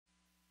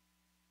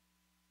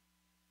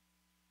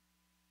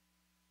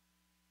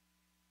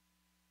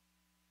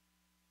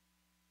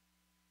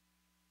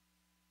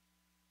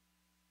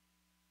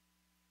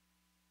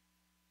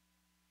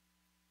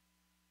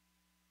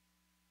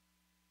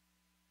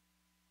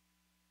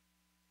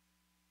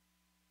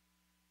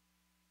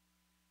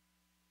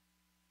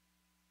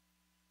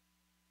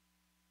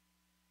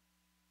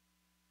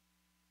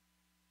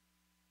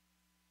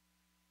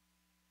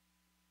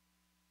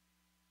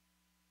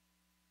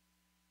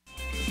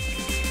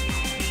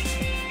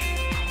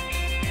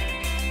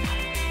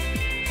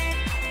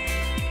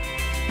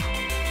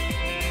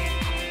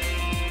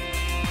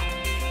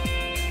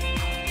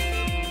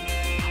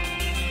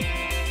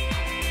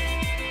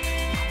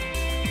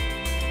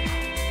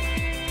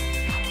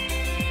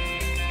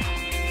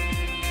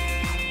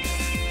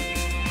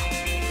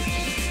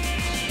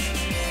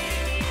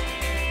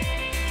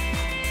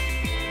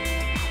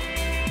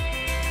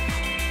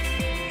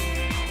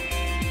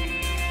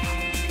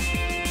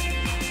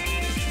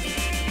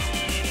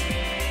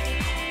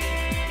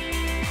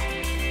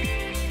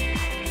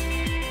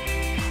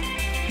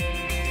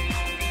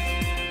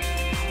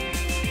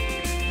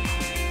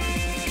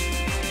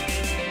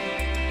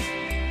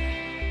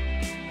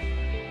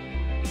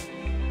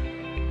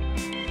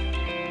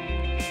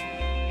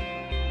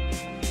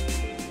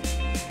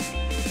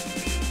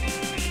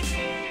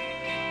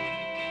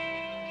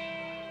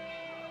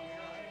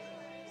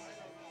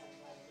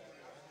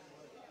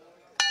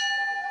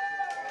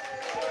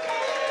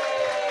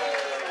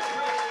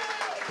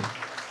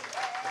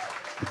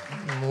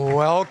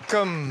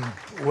Welcome,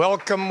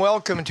 welcome,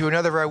 welcome to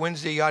another of our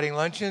Wednesday Yachting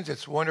Luncheons.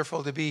 It's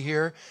wonderful to be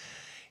here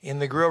in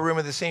the grill room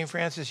of the St.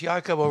 Francis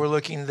Yacht Club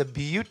overlooking the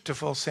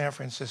beautiful San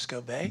Francisco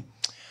Bay.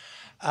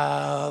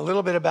 A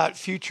little bit about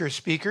future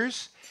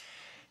speakers.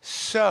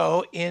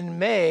 So in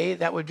May,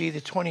 that would be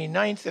the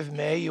 29th of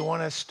May, you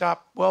want to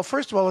stop. Well,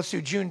 first of all, let's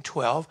do June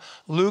 12.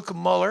 Luke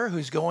Muller,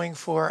 who's going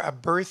for a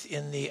berth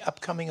in the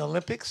upcoming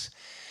Olympics.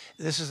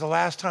 This is the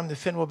last time the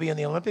Finn will be in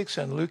the Olympics,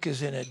 and Luke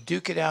is in a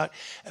Duke It Out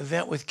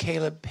event with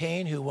Caleb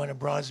Payne, who won a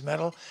bronze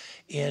medal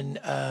in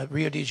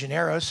Rio de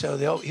Janeiro. So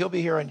he'll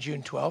be here on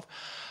June 12th.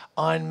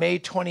 On May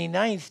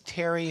 29th,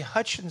 Terry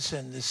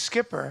Hutchinson, the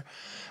skipper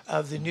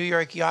of the New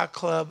York Yacht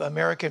Club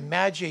American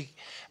Magic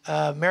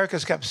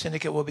America's Cup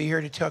Syndicate, will be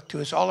here to talk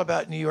to us all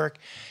about New York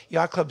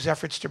Yacht Club's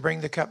efforts to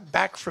bring the cup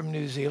back from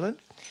New Zealand.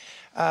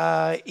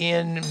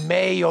 In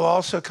May, you'll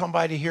also come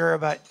by to hear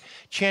about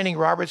Channing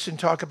Robertson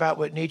talk about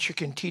what nature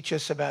can teach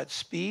us about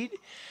speed.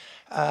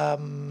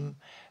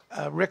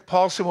 Rick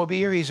Paulson will be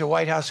here. He's a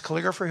White House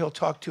calligrapher. He'll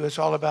talk to us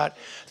all about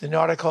the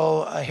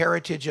nautical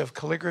heritage of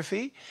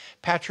calligraphy.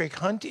 Patrick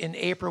Hunt in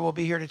April will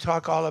be here to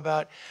talk all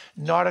about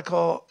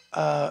nautical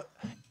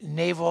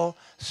naval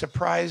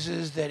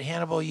surprises that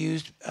Hannibal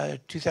used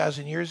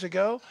 2,000 years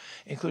ago,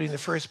 including the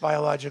first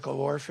biological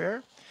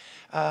warfare.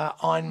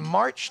 On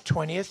March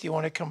 20th, you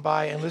want to come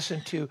by and listen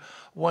to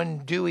one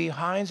Dewey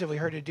Hines. Have we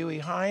heard of Dewey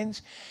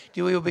Hines?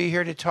 Dewey will be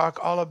here to talk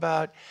all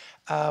about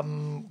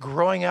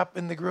growing up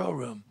in the grill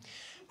room.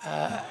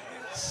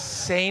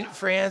 St.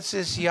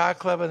 Francis Yacht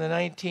Club in the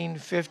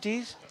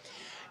 1950s.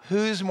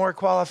 Who's more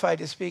qualified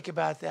to speak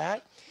about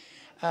that?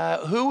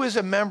 Who was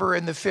a member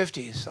in the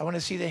 50s? I want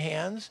to see the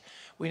hands.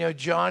 We know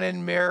John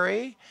and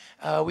Mary.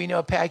 We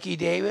know Packy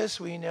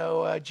Davis. We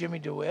know Jimmy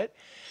DeWitt.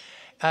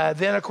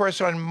 Then, of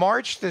course, on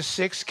March the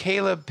 6th,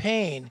 Caleb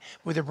Payne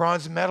with a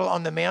bronze medal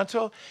on the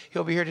mantle.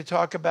 He'll be here to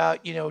talk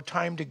about,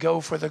 time to go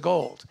for the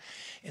gold.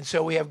 And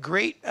so we have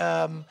great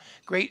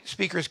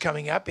speakers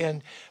coming up.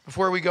 And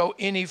before we go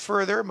any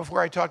further, before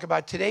I talk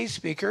about today's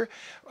speaker,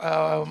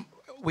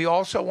 we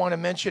also want to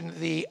mention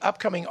the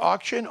upcoming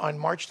auction on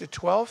March the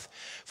 12th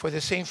for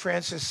the St.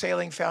 Francis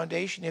Sailing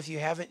Foundation. If you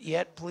haven't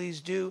yet, please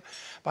do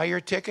buy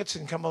your tickets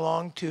and come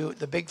along to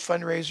the big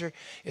fundraiser.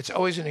 It's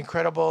always an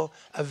incredible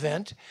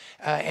event.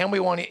 And we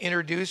want to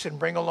introduce and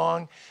bring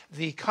along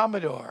the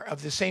Commodore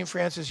of the St.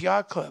 Francis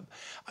Yacht Club,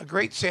 a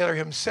great sailor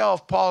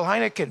himself, Paul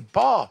Heineken.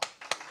 Paul.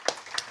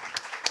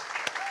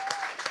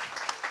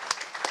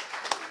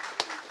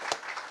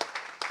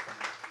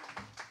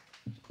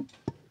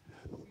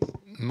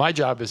 My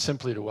job is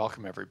simply to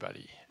welcome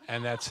everybody,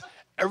 and that's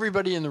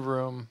everybody in the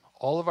room,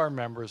 all of our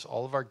members,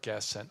 all of our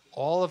guests, and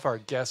all of our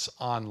guests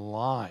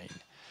online,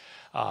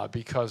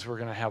 because we're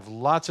going to have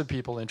lots of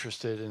people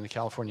interested in the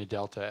California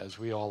Delta, as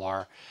we all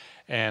are.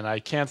 And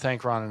I can't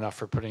thank Ron enough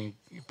for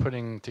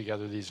putting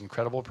together these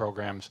incredible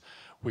programs.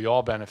 We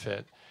all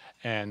benefit,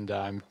 and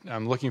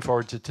I'm looking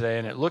forward to today.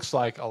 And it looks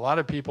like a lot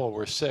of people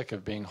were sick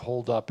of being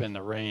holed up in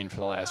the rain for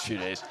the last few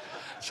days,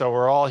 so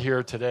we're all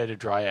here today to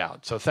dry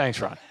out. So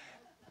thanks, Ron.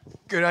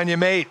 Good on you,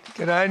 mate.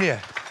 Good on you.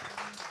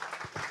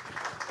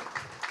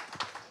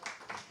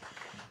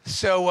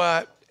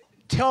 So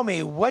tell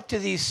me, what do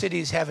these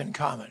cities have in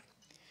common?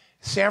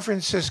 San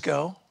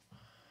Francisco,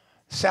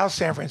 South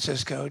San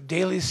Francisco,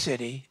 Daly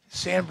City,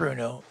 San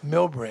Bruno,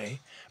 Millbrae,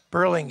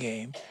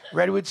 Burlingame,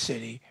 Redwood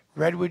City,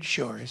 Redwood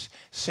Shores,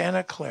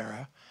 Santa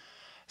Clara,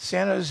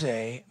 San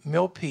Jose,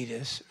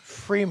 Milpitas,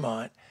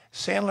 Fremont,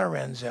 San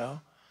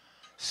Lorenzo,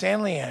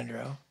 San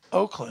Leandro,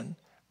 Oakland,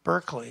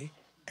 Berkeley,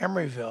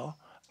 Emeryville,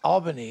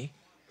 Albany,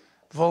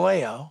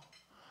 Vallejo,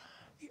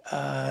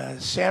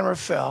 San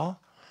Rafael,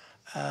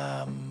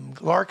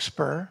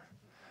 Larkspur,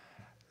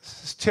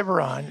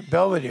 Tiburon,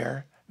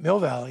 Belvedere, Mill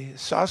Valley,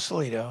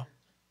 Sausalito.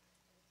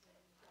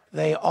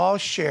 They all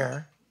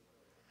share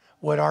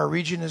what our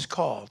region is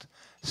called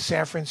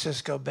San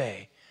Francisco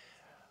Bay.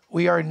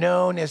 We are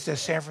known as the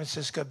San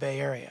Francisco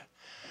Bay Area.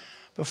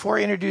 Before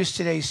I introduce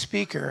today's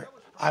speaker,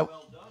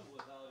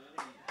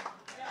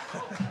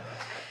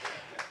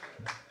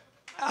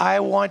 I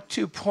want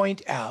to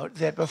point out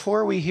that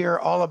before we hear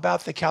all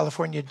about the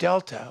California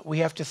Delta, we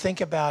have to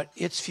think about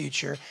its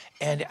future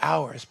and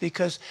ours,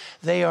 because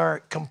they are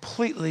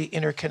completely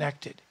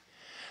interconnected.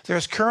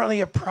 There's currently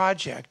a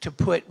project to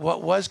put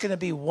what was going to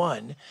be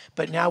one,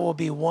 but now will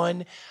be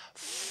one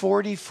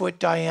 40-foot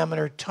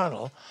diameter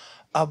tunnel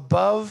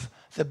above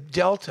the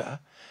Delta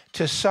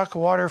to suck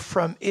water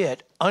from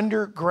it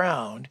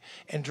underground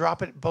and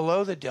drop it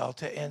below the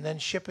Delta and then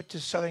ship it to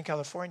Southern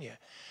California.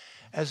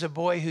 As a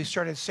boy who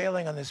started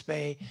sailing on this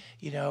bay,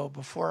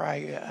 before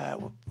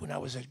when I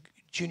was a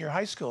junior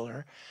high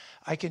schooler,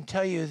 I can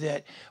tell you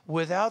that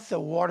without the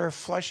water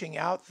flushing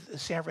out the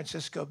San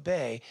Francisco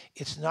Bay,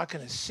 it's not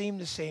going to seem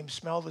the same,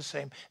 smell the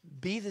same,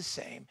 be the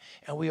same,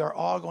 and we are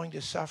all going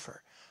to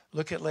suffer.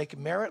 Look at Lake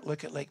Merritt,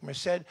 look at Lake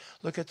Merced,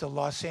 look at the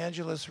Los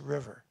Angeles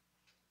River.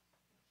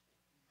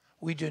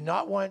 We do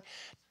not want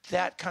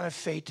that kind of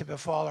fate to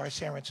befall our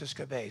San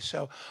Francisco Bay.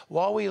 So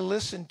while we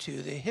listen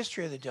to the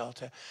history of the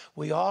Delta,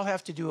 we all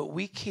have to do what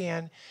we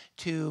can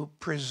to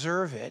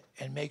preserve it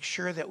and make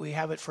sure that we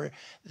have it for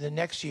the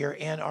next year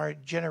and our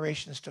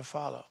generations to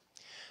follow.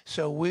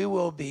 So we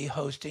will be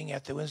hosting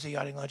at the Wednesday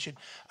Yachting Luncheon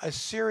a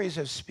series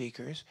of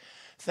speakers,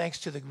 thanks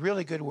to the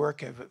really good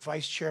work of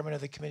Vice Chairman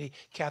of the committee,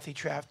 Kathy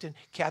Trafton.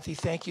 Kathy,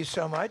 thank you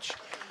so much.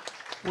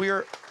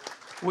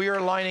 We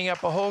are lining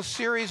up a whole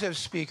series of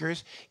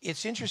speakers.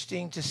 It's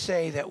interesting to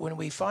say that when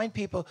we find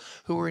people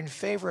who are in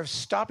favor of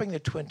stopping the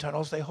twin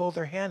tunnels, they hold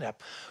their hand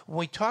up. When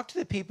we talk to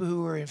the people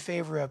who are in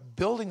favor of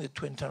building the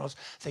twin tunnels,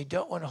 they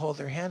don't want to hold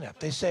their hand up.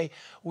 They say,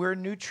 we're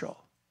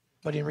neutral.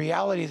 But in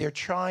reality, they're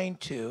trying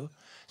to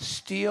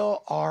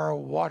steal our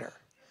water.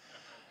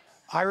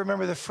 I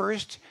remember the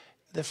first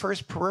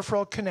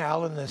peripheral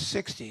canal in the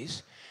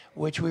 60s,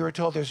 which we were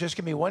told there's just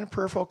going to be one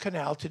peripheral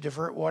canal to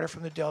divert water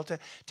from the Delta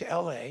to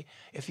LA.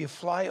 If you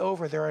fly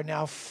over, there are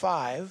now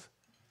 5.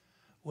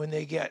 When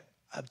they get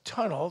a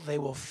tunnel, they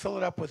will fill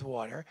it up with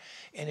water.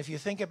 And if you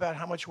think about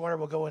how much water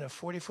will go in a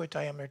 40-foot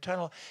diameter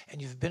tunnel, and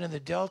you've been in the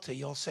Delta,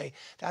 you'll say,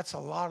 that's a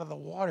lot of the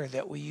water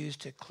that we use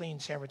to clean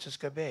San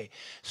Francisco Bay.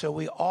 So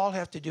we all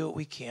have to do what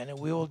we can, and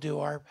we will do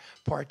our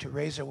part to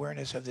raise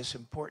awareness of this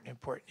important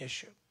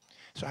issue.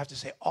 So I have to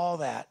say all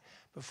that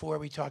before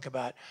we talk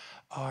about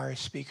our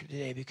speaker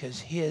today, because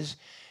his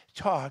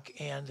talk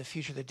and the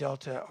future of the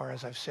Delta are,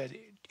 as I've said,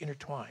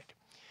 intertwined.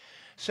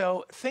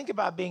 So think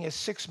about being a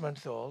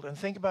 6-month-old and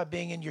think about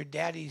being in your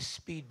daddy's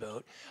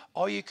speedboat.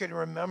 All you can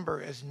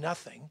remember is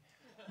nothing.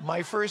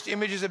 My first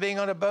images of being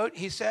on a boat,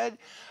 he said,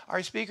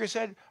 our speaker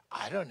said,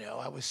 I don't know,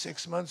 I was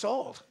 6 months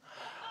old.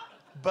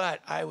 But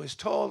I was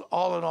told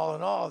all in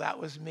all, that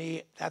was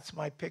me. That's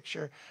my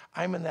picture.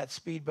 I'm in that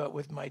speedboat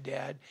with my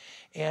dad.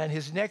 And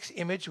his next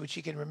image, which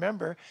he can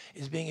remember,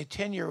 is being a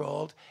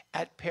 10-year-old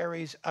at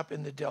Perry's up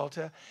in the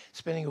Delta,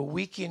 spending a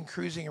weekend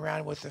cruising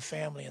around with the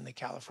family in the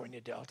California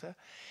Delta.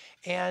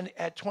 And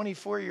at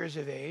 24 years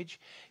of age,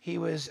 he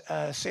was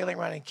sailing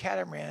around in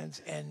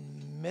catamarans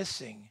and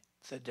missing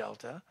the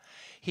Delta.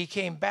 He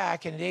came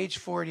back, and at age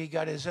 40, he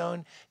got his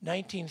own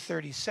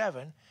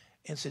 1937.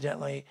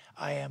 Incidentally,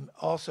 I am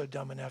also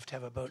dumb enough to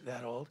have a boat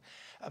that old.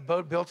 A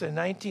boat built in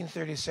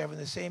 1937,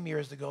 the same year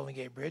as the Golden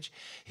Gate Bridge,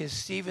 his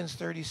Stevens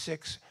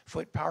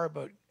 36-foot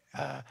powerboat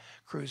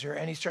cruiser,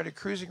 and he started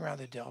cruising around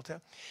the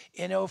Delta.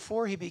 In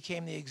 2004, he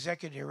became the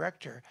executive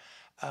director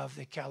of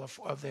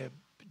the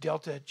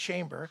Delta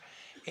Chamber,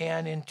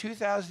 and in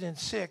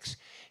 2006,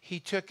 he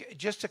took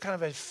just a kind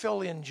of a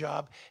fill-in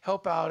job,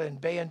 help out in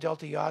Bay and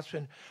Delta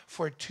Yachtsmen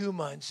for 2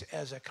 months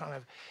as a kind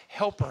of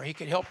helper. He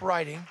could help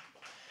writing.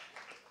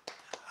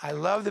 I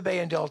love the Bay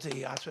and Delta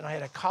Yachtsman. I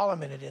had a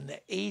column in it in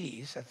the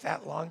 80s, that's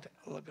that long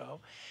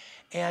ago.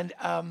 And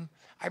I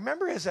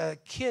remember as a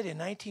kid in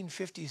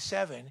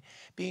 1957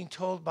 being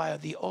told by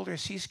the older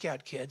Sea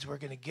Scout kids, we're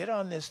going to get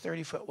on this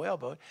 30-foot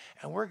whaleboat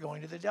and we're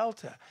going to the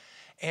Delta.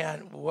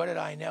 And what did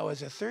I know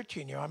as a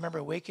 13-year-old? I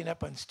remember waking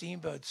up on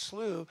Steamboat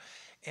Slough,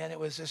 and it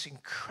was this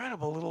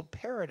incredible little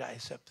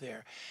paradise up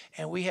there.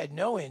 And we had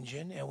no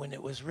engine, and when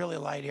it was really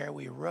light air,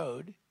 we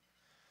rowed.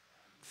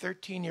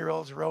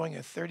 13-year-olds rowing a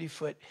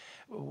 30-foot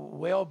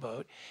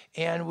whaleboat,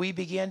 and we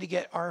began to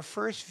get our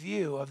first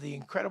view of the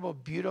incredible,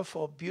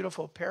 beautiful,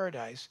 beautiful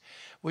paradise,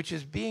 which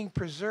is being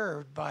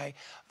preserved by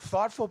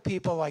thoughtful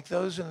people like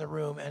those in the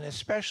room, and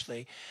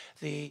especially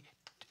the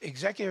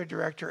executive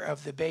director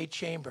of the Bay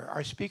Chamber,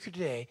 our speaker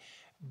today,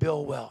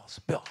 Bill Wells.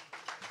 Bill.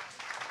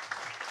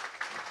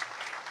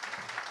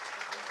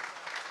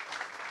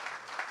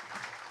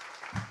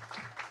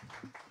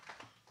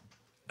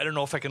 I don't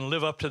know if I can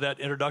live up to that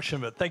introduction,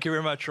 but thank you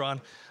very much,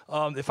 Ron.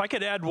 If I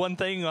could add one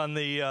thing on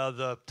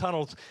the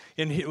tunnels,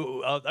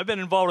 I've been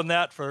involved in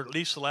that for at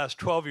least the last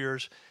 12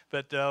 years,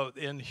 but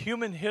in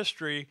human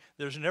history,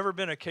 there's never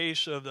been a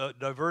case of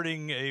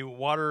diverting a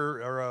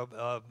water or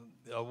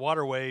a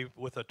waterway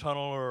with a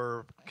tunnel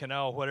or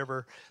canal,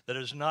 whatever, that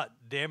has not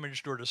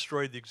damaged or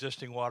destroyed the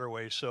existing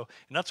waterway. So,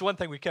 and that's one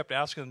thing we kept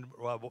asking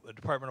the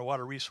Department of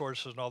Water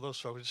Resources and all those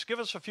folks. Just give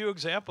us a few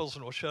examples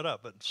and we'll shut up,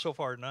 but so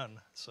far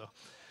none. So.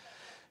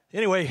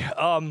 Anyway,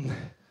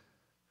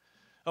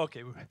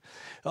 okay.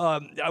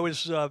 I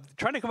was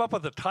trying to come up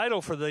with a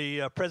title for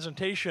the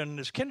presentation.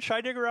 Is Ken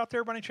Scheidegger out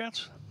there by any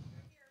chance?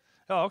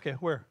 Oh, okay.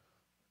 Where?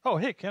 Oh,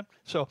 hey, Ken.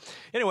 So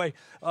anyway,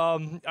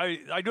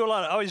 I do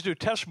I always do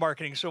test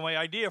marketing. So my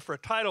idea for a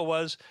title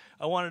was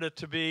I wanted it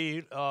to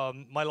be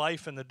My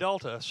Life in the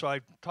Delta. So I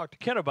talked to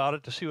Ken about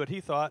it to see what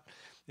he thought.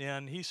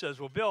 And he says,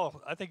 well,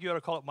 Bill, I think you ought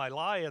to call it My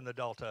Lie in the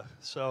Delta.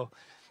 So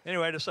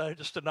anyway, I decided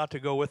just not to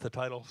go with the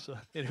title. So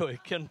anyway,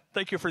 Ken,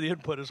 thank you for the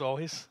input as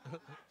always.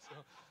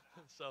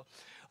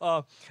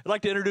 I'd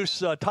like to introduce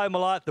Ty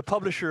Malott, the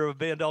publisher of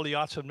Bay and Delta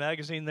Yachtsman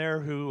magazine there,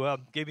 who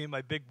gave me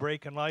my big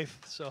break in life.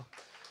 So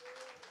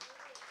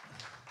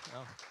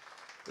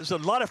there's a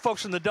lot of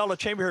folks in the Delta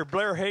Chamber here.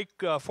 Blair Hake,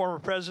 former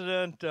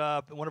president,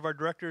 one of our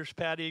directors,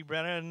 Patty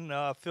Brennan,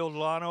 Phil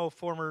Delano,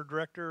 former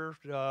director.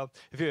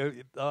 If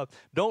you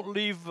don't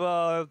leave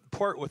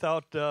port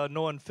without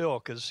knowing Phil,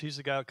 because he's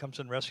the guy that comes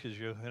and rescues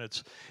you. And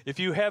it's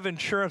if you have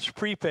insurance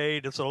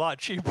prepaid, it's a lot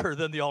cheaper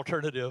than the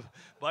alternative,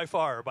 by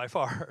far, by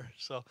far.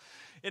 So.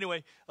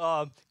 Anyway,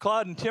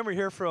 Claude and Tim are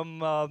here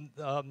from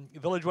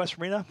Village West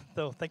Marina,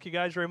 so thank you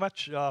guys very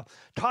much.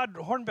 Todd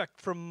Hornbeck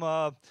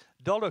from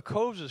Delta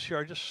Coves is here.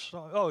 I just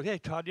saw, oh, hey,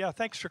 Todd, yeah,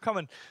 thanks for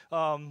coming.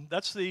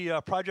 That's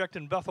the project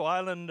in Bethel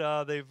Island.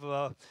 They've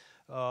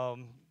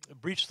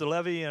breached the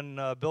levee and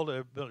built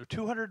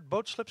 200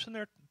 boat slips in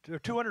there,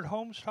 200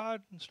 homes,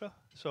 Todd, and stuff.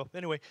 So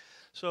anyway,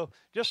 so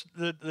just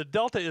the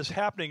Delta is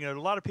happening. A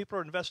lot of people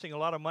are investing a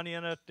lot of money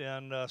in it,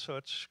 and so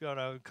it's going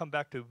to come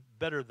back to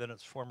better than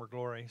its former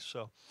glory.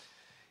 So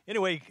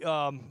anyway,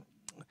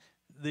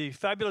 the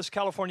fabulous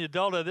California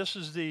Delta, this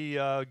is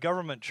the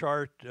government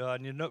chart.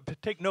 And you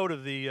take note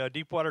of the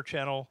Deepwater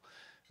Channel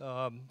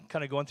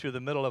kind of going through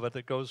the middle of it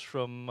that goes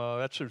from,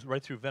 that's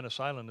right through Venice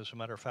Island, as a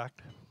matter of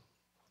fact.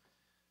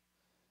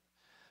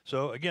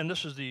 So again,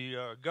 this is the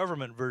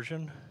government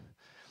version,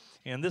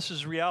 and this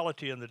is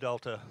reality in the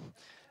Delta.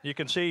 You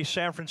can see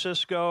San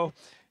Francisco,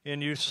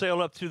 and you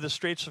sail up through the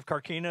Straits of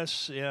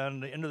Carquinez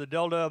and into the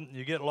Delta,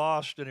 you get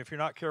lost, and if you're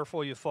not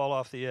careful, you fall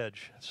off the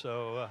edge.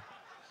 So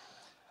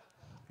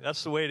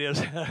that's the way it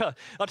is.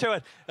 I'll tell you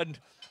what, and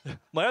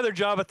my other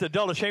job at the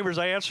Delta Chambers,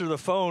 I answer the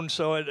phone,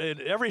 so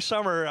every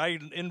summer I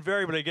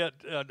invariably get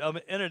I'm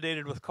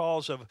inundated with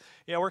calls of,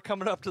 yeah, we're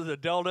coming up to the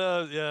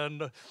Delta,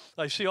 and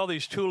I see all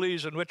these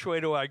toolies, and which way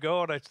do I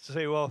go? And I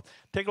say, well,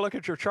 take a look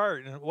at your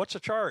chart. And what's a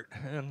chart?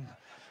 And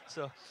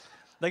so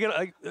I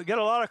get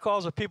a lot of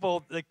calls of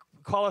people, they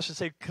call us and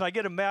say, can I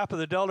get a map of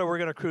the Delta? We're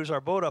going to cruise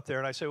our boat up there.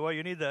 And I say, well,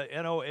 you need the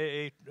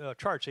NOAA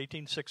charts,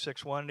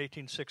 18661,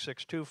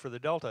 18662 for the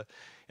Delta.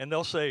 And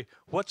they'll say,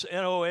 what's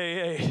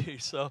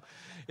NOAA? So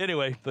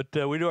anyway, but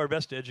we do our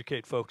best to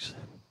educate folks.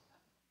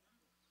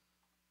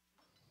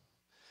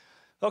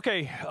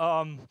 Okay,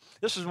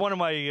 this is one of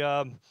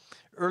my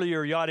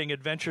earlier yachting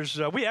adventures.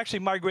 We actually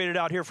migrated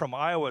out here from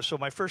Iowa, so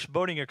my first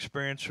boating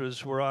experience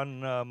were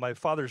on my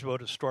father's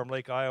boat at Storm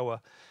Lake,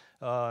 Iowa.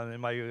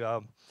 And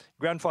my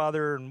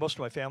grandfather and most of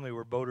my family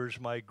were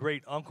boaters. My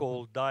great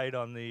uncle died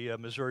on the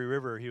Missouri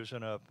River. He was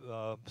in a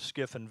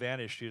skiff and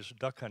vanished. He was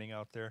duck hunting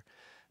out there.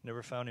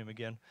 Never found him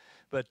again.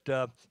 But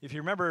if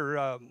you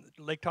remember,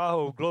 Lake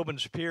Tahoe,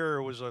 Globin's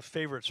Pier was a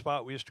favorite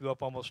spot. We used to go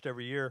up almost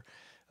every year.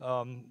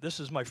 This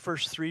is my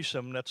first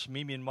threesome. That's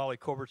Mimi and Molly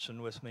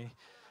Culbertson with me.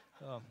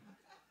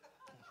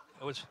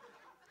 It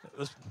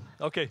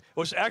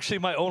was actually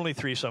my only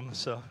threesome.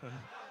 So.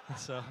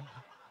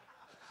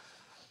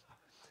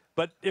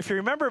 But if you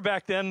remember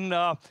back then,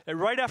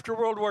 right after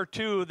World War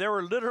II, there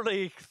were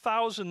literally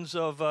thousands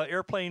of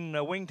airplane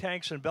wing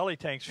tanks and belly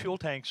tanks, fuel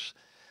tanks,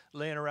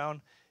 laying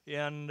around.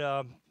 And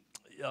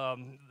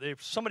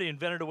somebody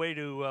invented a way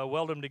to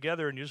weld them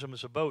together and use them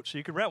as a boat. So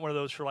you could rent one of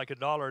those for like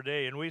 $1 a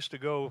day. And we used to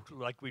go,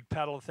 like we'd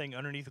paddle the thing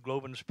underneath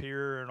Globin's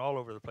Pier and all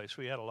over the place.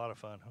 We had a lot of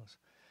fun. It was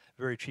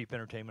very cheap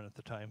entertainment at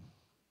the time.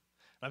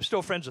 I'm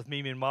still friends with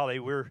Mimi and Molly.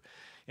 We're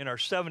in our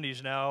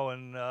 70s now,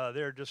 and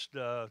they're just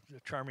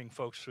charming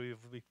folks. We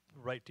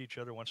write to each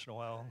other once in a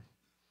while.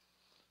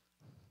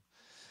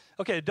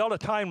 Okay, Delta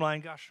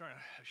timeline. Gosh, I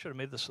should have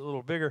made this a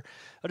little bigger.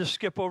 I'll just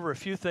skip over a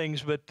few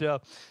things, but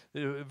a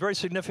very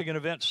significant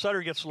event.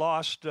 Sutter gets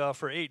lost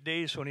for 8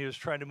 days when he was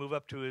trying to move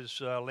up to his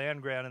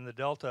land grant in the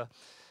Delta.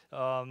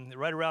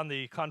 Right around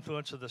the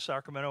confluence of the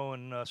Sacramento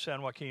and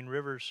San Joaquin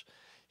rivers,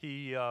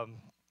 he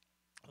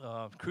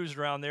cruised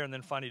around there and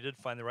then finally did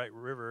find the right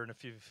river. And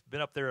if you've been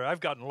up there, I've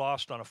gotten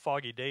lost on a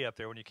foggy day up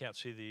there when you can't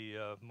see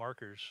the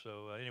markers.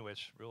 So anyway,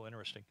 it's real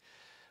interesting.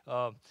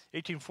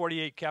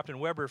 1848, Captain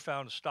Weber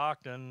found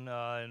Stockton,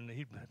 and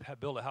he had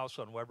built a house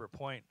on Weber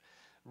Point.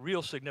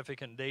 Real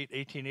significant date,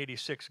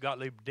 1886,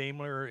 Gottlieb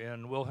Daimler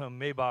and Wilhelm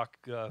Maybach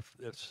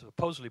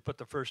supposedly put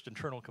the first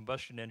internal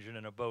combustion engine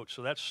in a boat.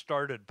 So that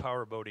started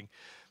power boating.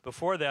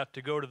 Before that,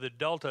 to go to the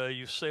Delta,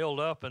 you sailed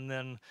up and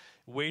then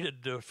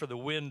waited for the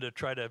wind to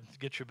try to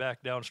get you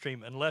back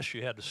downstream, unless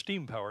you had a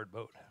steam-powered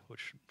boat,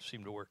 which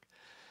seemed to work.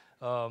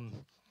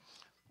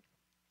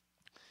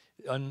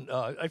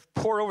 I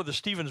pour over the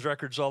Stevens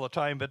records all the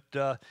time, but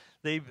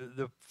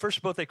the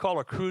first boat they call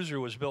a cruiser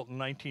was built in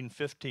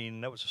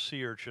 1915. That was a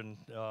sea urchin.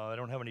 I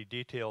don't have any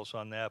details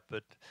on that,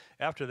 but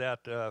after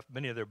that,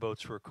 many of their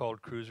boats were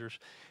called cruisers.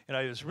 And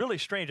it was really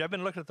strange. I've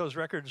been looking at those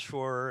records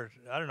for,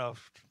 I don't know,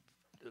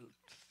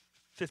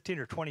 15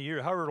 or 20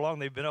 years, however long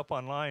they've been up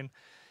online.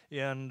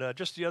 And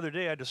just the other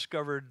day, I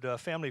discovered a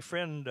family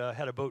friend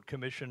had a boat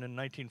commission in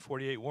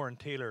 1948, Warren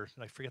Taylor,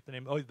 and I forget the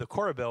name. Oh, the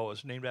Corabelle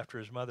was named after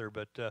his mother,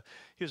 but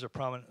he was a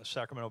prominent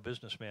Sacramento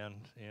businessman.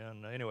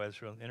 And anyway,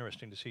 it's really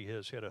interesting to see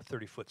his. He had a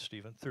 34-foot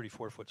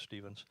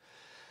Stevens.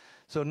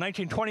 So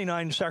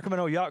 1929,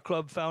 Sacramento Yacht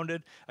Club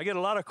founded. I get a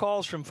lot of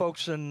calls from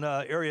folks in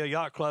area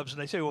yacht clubs, and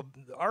they say, well,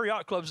 our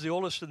yacht club's the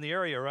oldest in the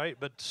area, right?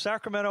 But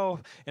Sacramento,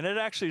 and it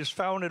actually is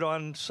founded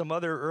on some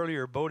other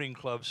earlier boating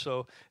clubs.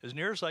 So as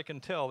near as I can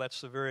tell,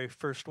 that's the very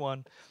first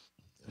one.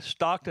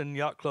 Stockton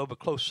Yacht Club, a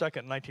close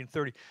second in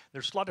 1930.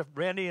 There's a lot of,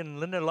 Randy and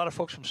Linda, a lot of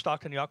folks from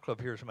Stockton Yacht Club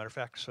here, as a matter of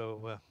fact,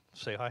 so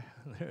say hi.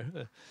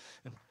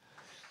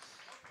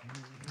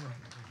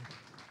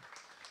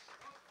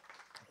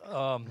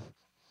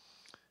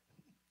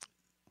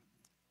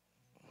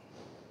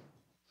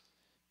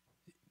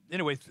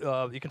 Anyway,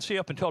 you can see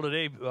up until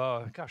today,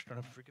 gosh,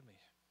 don't forgive me.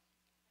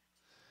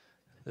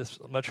 This is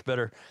much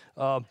better.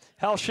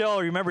 Hal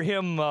Shell, remember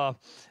him,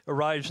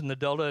 arrives in the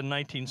Delta in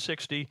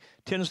 1960.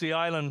 Tinsley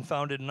Island,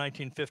 founded in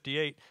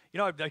 1958. You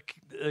know,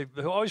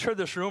 I've always heard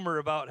this rumor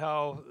about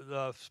how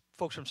the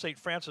folks from St.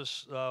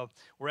 Francis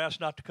were asked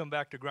not to come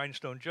back to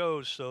Grindstone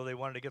Joe's, so they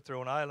wanted to get their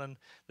own island.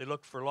 They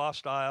looked for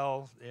Lost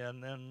Isle,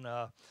 and then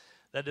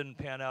that didn't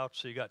pan out,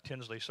 so you got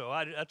Tinsley. So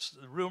that's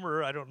the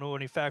rumor. I don't know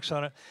any facts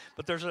on it.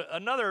 But there's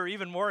another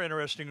even more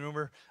interesting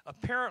rumor.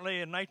 Apparently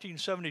in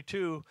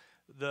 1972,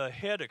 the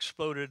head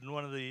exploded in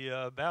one of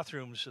the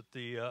bathrooms at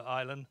the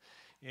island,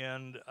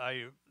 and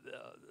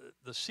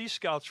the Sea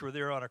Scouts were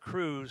there on a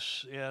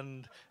cruise,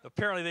 and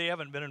apparently they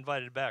haven't been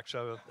invited back.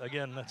 So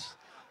again, that's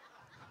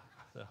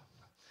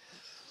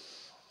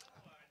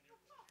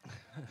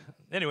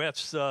anyway.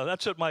 That's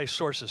what my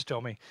sources tell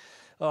me.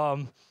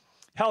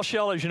 Hal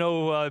Shell, as you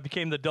know,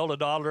 became the Delta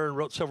Dawdler and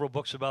wrote several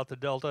books about the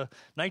Delta.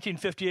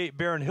 1958,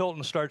 Baron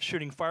Hilton starts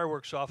shooting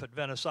fireworks off at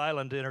Venice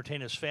Island to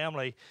entertain his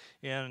family.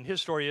 And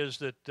his story is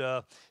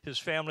that his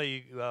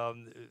family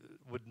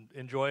would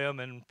enjoy them,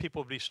 and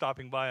people would be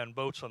stopping by on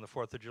boats on the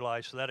 4th of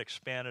July. So that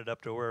expanded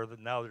up to where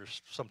now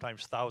there's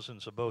sometimes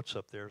thousands of boats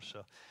up there.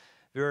 So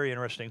very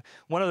interesting.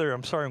 One other,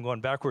 I'm sorry I'm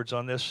going backwards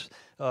on this.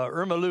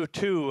 Irma Lu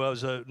 2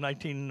 was a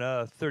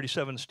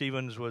 1937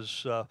 Stevens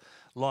was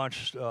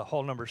launched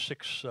hull number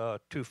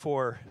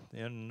 624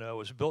 and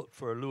was built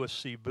for Lewis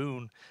C.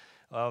 Boone.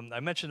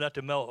 I mentioned that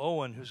to Mel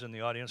Owen, who's in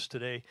the audience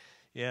today,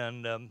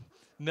 and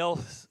Mel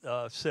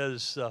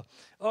says,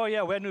 oh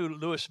yeah, we knew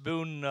Lewis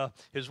Boone.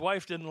 His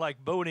wife didn't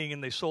like boating,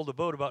 and they sold the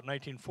boat about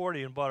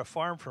 1940 and bought a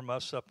farm from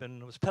us up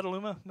in, was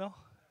Petaluma, Mel?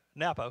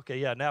 Napa, okay,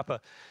 yeah,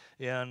 Napa,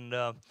 and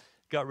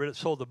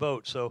sold the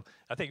boat. So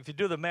I think if you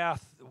do the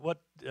math, what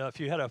if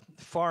you had a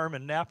farm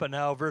in Napa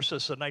now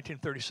versus a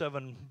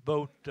 1937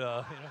 boat, you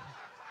know?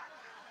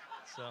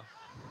 So.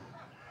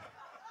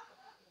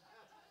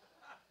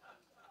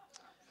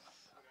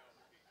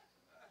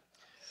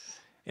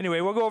 Anyway,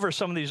 we'll go over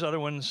some of these other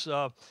ones.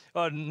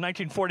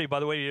 1940,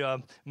 by the way,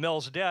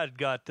 Mel's dad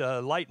got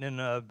Lightning,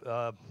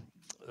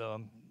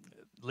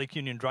 Lake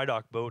Union dry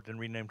dock boat, and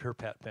renamed her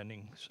Pat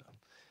Pending. So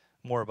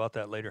more about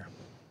that later.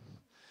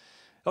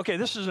 Okay,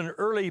 this is an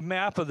early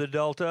map of the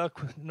Delta.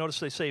 Notice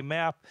they say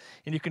map,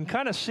 and you can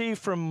kind of see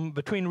from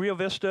between Rio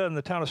Vista and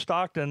the town of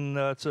Stockton,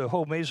 it's a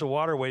whole maze of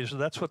waterways. So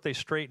that's what they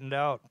straightened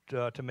out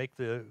to make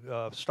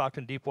the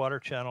Stockton Deepwater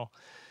Channel.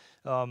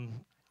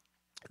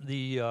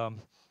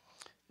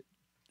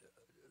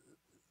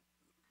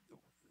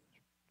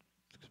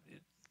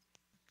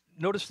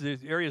 Notice the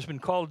area has been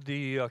called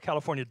the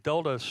California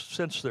Delta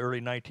since the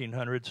early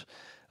 1900s.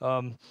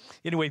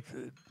 Anyway,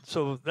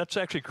 so that's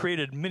actually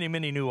created many,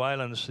 many new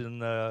islands in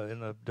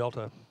the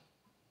Delta.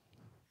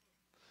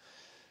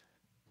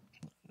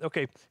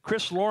 Okay,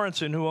 Chris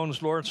Lawrenson, who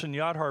owns Lawrenson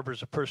Yacht Harbor,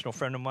 is a personal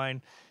friend of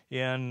mine,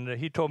 and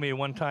he told me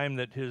one time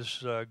that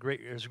his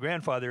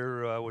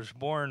grandfather was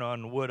born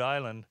on Wood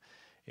Island,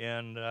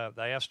 and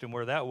I asked him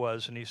where that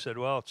was, and he said,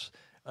 well, it's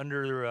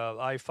under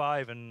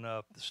I-5 in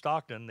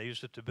Stockton. They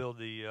used it to build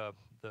the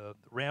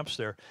ramps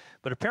there,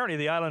 but apparently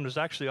the island was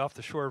actually off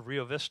the shore of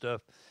Rio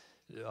Vista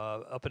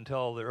up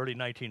until the early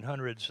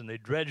 1900s, and they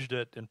dredged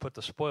it and put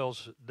the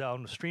spoils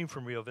downstream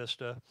from Rio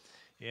Vista,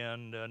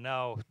 and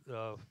now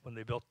when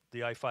they built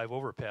the I-5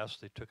 overpass,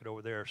 they took it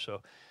over there.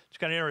 So it's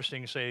kind of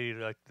interesting to say,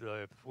 like,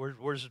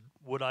 where's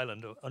Wood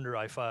Island under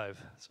I-5?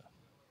 So.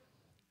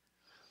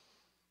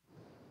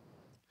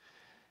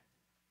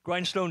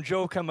 Grindstone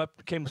Joe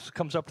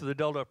comes up to the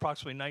Delta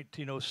approximately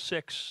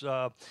 1906,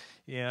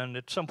 and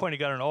at some point he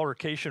got an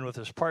altercation with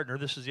his partner.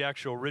 This is the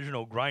actual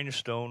original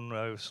Grindstone.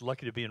 I was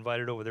lucky to be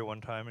invited over there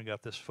one time and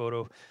got this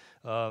photo.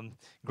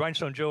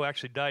 Grindstone Joe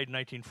actually died in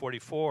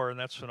 1944, and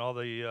that's when all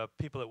the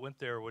people that went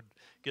there would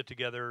get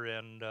together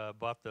and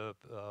bought the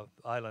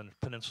island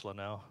peninsula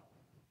now.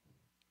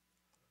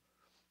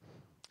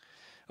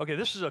 Okay,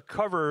 this is a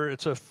cover.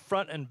 It's a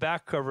front and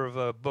back cover of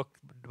a book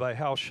by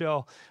Hal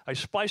Shell. I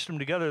spliced them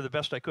together the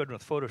best I could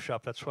with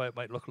Photoshop. That's why it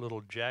might look a little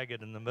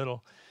jagged in the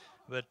middle.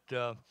 But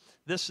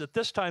at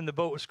this time, the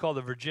boat was called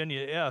the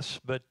Virginia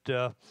S, but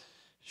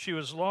she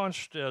was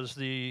launched as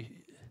the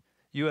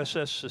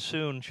USS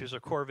Sassoon. She was a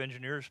Corps of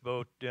Engineers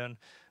boat, and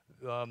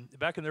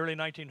back in the early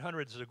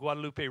 1900s, the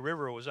Guadalupe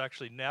River was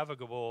actually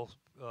navigable,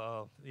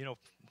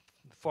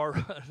 far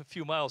a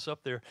few miles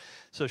up there.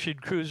 So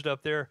she'd cruised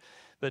up there.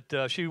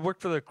 But she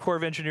worked for the Corps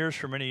of Engineers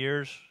for many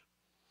years.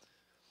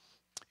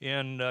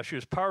 and she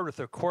was powered with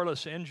a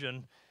coreless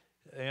engine.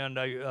 And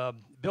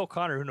Bill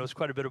Connor, who knows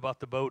quite a bit about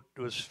the boat,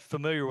 was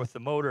familiar with the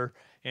motor,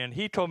 and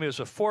he told me it was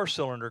a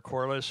 4-cylinder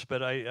coreless,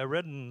 but I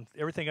read in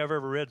everything I've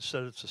ever read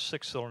said it's a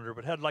 6-cylinder,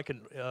 but had like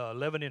an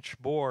 11-inch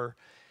bore,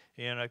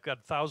 and I've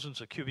got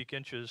thousands of cubic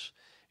inches,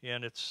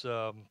 and it's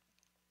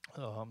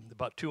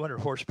about 200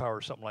 horsepower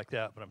or something like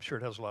that, but I'm sure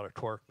it has a lot of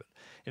torque. But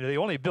they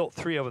only built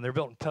 3 of them. They're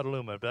built in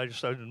Petaluma,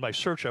 but in my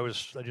search, I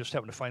just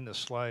happened to find this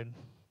slide.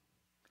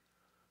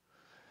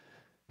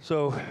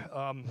 So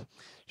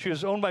she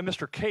was owned by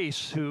Mr.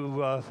 Case,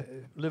 who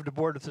lived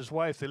aboard with his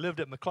wife. They lived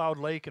at McLeod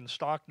Lake in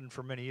Stockton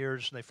for many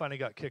years, and they finally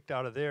got kicked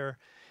out of there,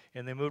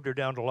 and they moved her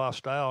down to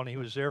Lost Isle, and he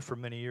was there for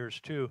many years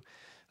too.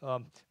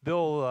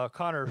 Bill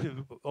Connor,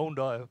 who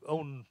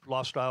owned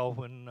Lost Isle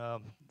when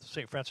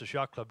St. Francis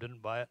Yacht Club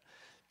didn't buy it,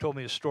 told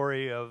me a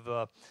story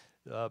of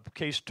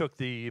Case took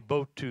the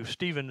boat to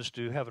Stevens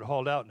to have it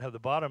hauled out and have the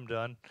bottom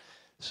done.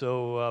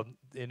 So,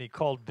 and he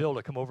called Bill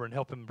to come over and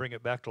help him bring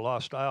it back to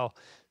Lost Isle.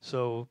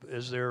 So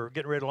as they're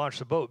getting ready to launch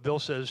the boat, Bill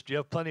says, "Do you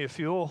have plenty of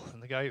fuel?"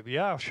 And the guy,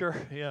 "Yeah, sure."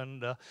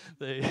 And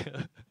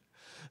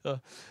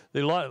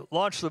they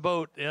launched the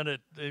boat, and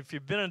if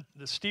you've been in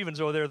the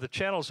Stevens over there, the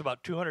channel's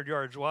about 200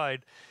 yards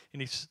wide.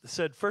 And he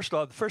said, first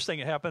off, the first thing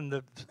that happened,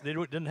 they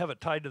didn't have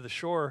it tied to the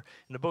shore,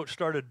 and the boat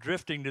started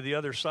drifting to the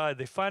other side.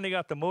 They finally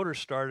got the motor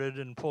started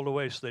and pulled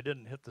away, so they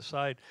didn't hit the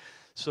side.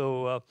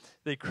 So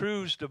they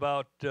cruised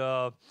about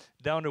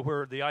down to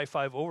where the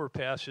I-5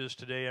 overpass is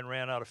today and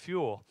ran out of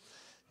fuel.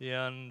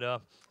 And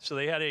so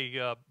they had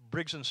a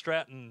Briggs &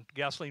 Stratton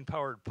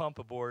gasoline-powered pump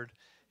aboard,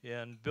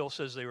 and Bill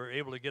says they were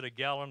able to get a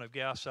gallon of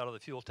gas out of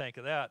the fuel tank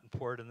of that and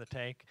pour it in the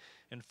tank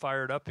and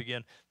fire it up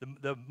again.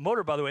 The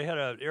motor, by the way, had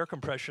an air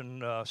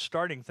compression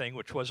starting thing,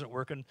 which wasn't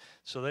working,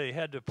 so they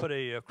had to put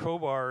a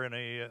crowbar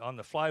on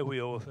the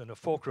flywheel and a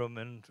fulcrum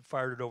and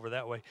fired it over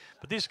that way.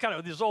 But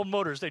these old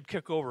motors, they'd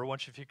kick over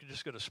once if you could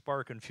just get a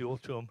spark and fuel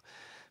to them.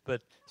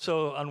 But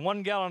so on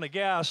 1 gallon of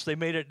gas, they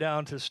made it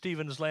down to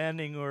Stevens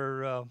Landing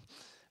or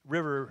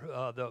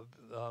river,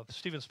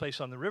 Stevens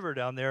Place on the river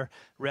down there,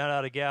 ran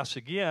out of gas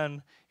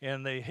again,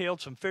 and they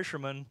hailed some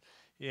fishermen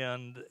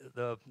and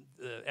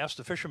asked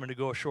the fishermen to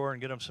go ashore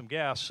and get them some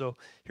gas. So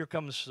here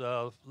comes,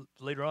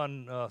 later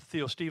on,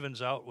 Theo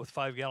Stevens out with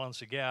 5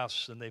 gallons of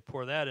gas, and they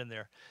pour that in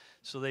there.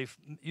 So they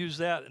use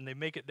that, and they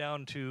make it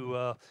down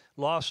to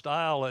Lost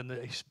Isle,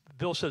 and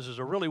Bill says it was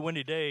a really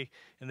windy day,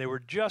 and they were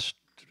just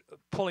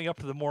pulling up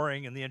to the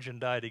mooring, and the engine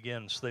died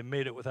again, so they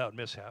made it without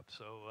mishap.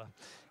 So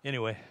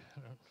anyway.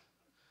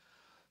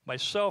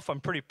 Myself,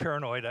 I'm pretty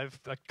paranoid. I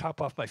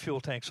top off my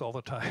fuel tanks all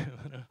the time.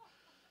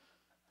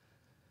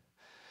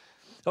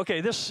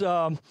 Okay,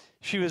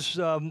 she was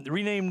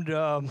renamed,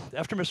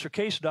 after Mr.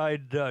 Case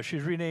died, she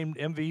was renamed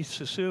MV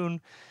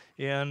Sassoon,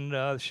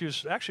 and she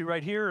was actually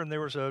right here, and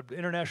there was an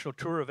international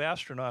tour of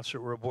astronauts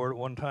that were aboard at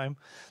one time.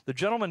 The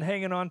gentleman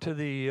hanging on to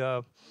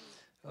the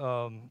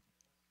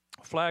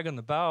flag on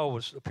the bow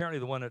was apparently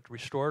the one that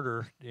restored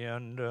her,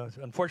 and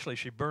unfortunately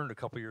she burned a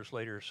couple years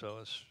later, so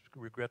it's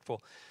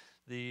regretful.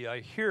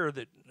 I hear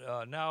that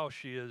now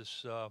she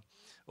is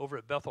over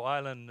at Bethel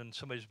Island, and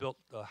somebody's built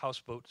a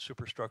houseboat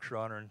superstructure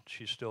on her, and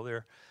she's still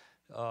there.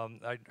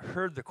 I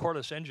heard the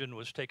coreless engine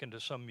was taken to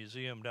some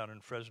museum down in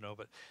Fresno,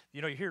 but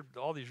you hear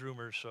all these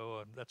rumors,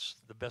 so that's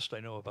the best I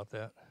know about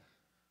that.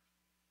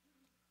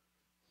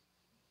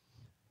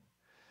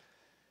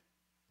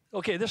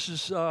 Okay, this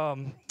is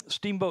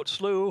Steamboat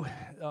Slough.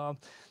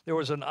 There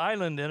was an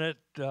island in it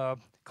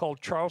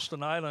called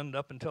Charleston Island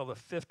up until the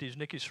 50s.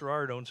 Nikki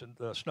Serrard owns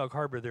Snug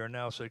Harbor there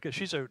now. So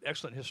she's an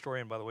excellent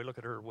historian, by the way. Look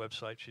at her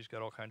website. She's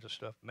got all kinds of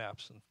stuff,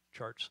 maps and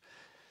charts.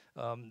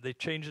 They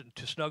changed it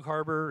to Snug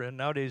Harbor, and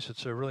nowadays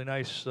it's a really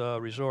nice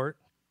resort.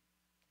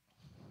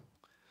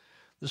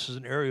 This is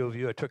an aerial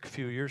view I took a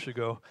few years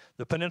ago.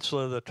 The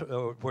peninsula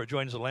where it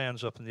joins the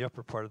land's up in the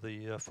upper part of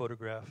the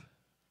photograph.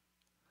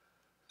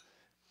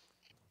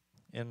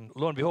 And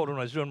lo and behold, when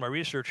I was doing my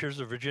research, here's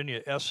the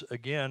Virginia S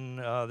again.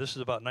 This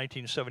is about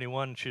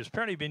 1971. She's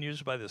apparently been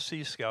used by the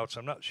Sea Scouts.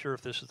 I'm not sure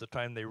if this is the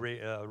time they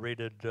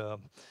raided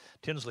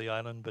Tinsley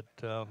Island,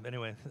 but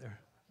anyway. There.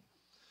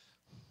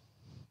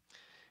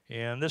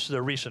 And this is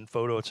a recent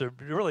photo. It's a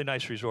really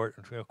nice resort,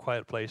 a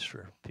quiet place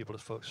for people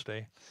to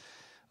stay.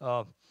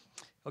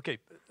 Okay,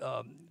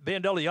 Bay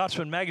and Delta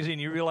Yachtsman magazine,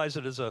 you realize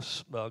it is a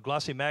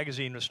glossy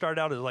magazine. It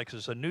started out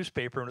as a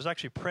newspaper, and it was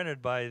actually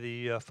printed by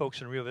the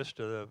folks in Rio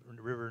Vista, the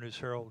River News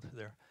Herald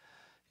there.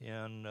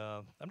 And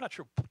I'm not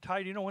sure,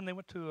 Ty, do you know when they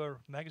went to a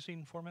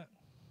magazine format?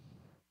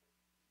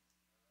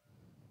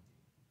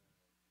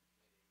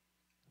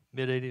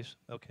 Mid-'80s,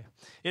 okay.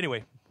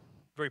 Anyway,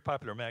 very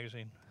popular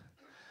magazine.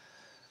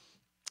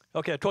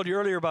 Okay, I told you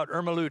earlier about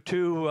Irma Lou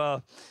too,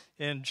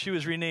 and she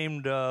was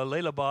renamed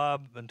Layla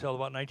Bob until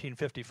about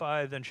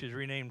 1955. Then she's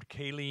renamed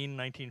Kayleen,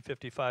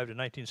 1955 to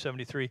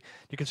 1973.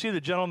 You can see the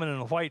gentleman in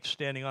white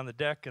standing on the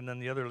deck, and then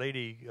the other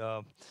lady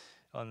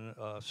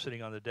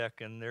sitting on the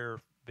deck, and they're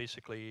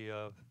basically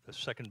the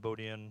second boat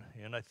in.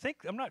 And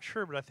I'm not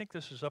sure, but I think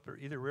this is up at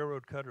either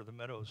Railroad Cut or the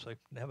Meadows.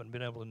 I haven't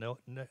been able to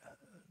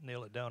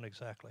nail it down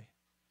exactly.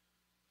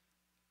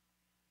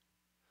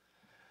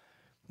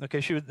 Okay,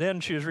 she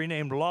was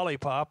renamed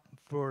Lollipop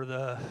for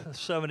the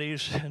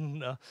 70s,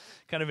 and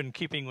kind of in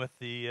keeping with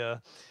the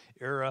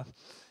era.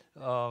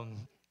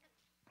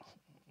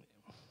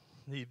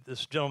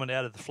 This gentleman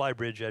added the fly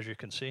bridge, as you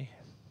can see.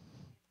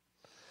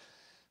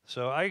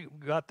 So I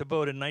got the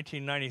boat in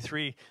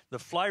 1993. The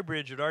fly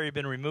bridge had already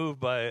been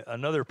removed by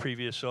another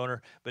previous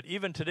owner. But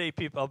even today,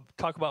 I'll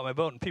talk about my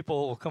boat, and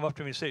people will come up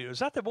to me and say, "Is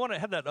that the one that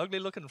had that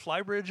ugly-looking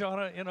fly bridge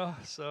on it?" You know.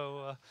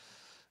 So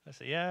I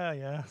say,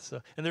 "Yeah."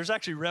 So, and there's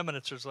actually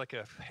remnants. There's like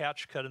a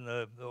hatch cut in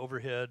the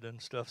overhead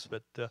and stuff.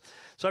 But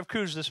so I've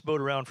cruised this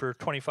boat around for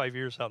 25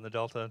 years out in the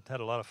Delta. And had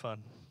a lot of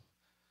fun.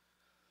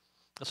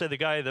 I'll say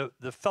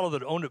the fellow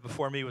that owned it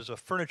before me was a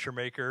furniture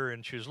maker,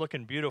 and she was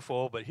looking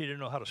beautiful, but he didn't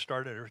know how to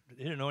start it, or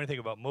he didn't know anything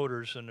about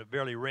motors, and it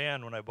barely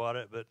ran when I bought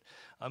it. But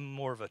I'm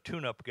more of a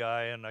tune-up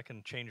guy, and I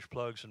can change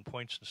plugs and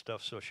points and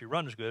stuff, so she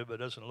runs good, but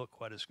doesn't look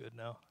quite as good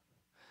now.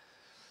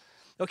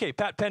 Okay,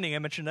 Pat Pending, I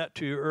mentioned that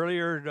to you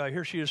earlier.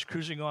 Here she is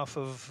cruising off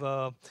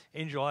of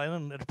Angel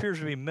Island. It appears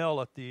to be Mel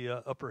at the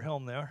upper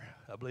helm there,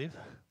 I believe.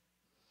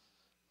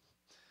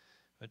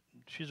 But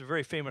she's a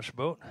very famous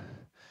boat.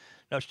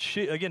 Now,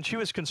 she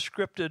was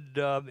conscripted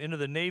into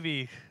the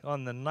Navy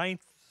on the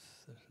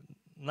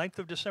 9th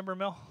of December,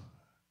 Mel?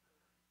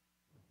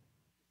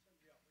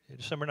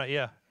 December 9th,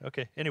 yeah.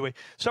 Okay. Anyway,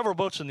 several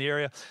boats in the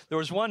area. There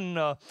was one,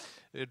 I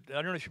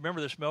don't know if you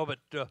remember this, Mel, but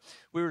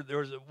there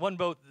was one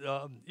boat,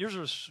 yours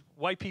was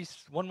YP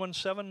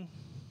 117?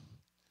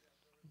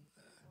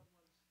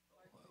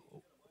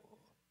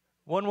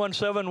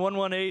 117,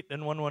 118,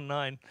 and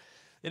 119.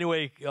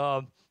 Anyway,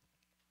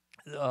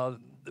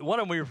 one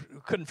of them we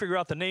couldn't figure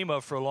out the name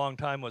of for a long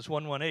time was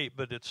 118,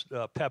 but it's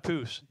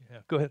Papoose. Yeah,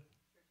 go ahead.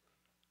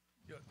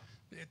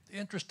 Yeah,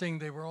 interesting,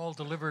 they were all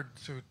delivered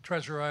to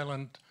Treasure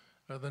Island.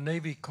 The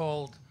Navy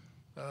called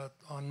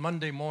on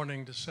Monday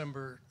morning,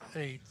 December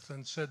 8th,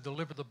 and said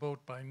deliver the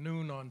boat by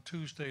noon on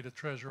Tuesday to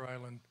Treasure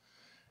Island.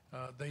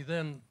 They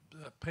then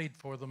paid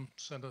for them,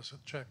 sent us a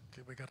check.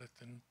 We got it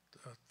in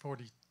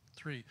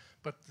 43.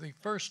 But the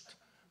first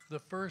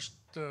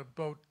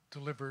boat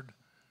delivered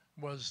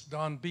was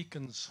Don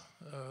Beacon's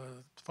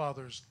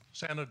father's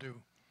Xanadu,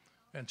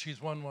 and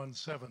she's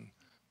 117.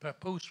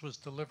 Papoose was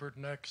delivered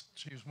next.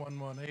 She's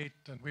 118,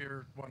 and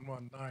we're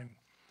 119.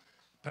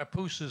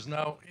 Papoose is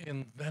now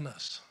in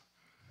Venice.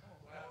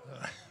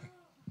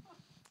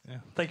 Yeah.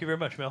 Thank you very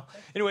much, Mel.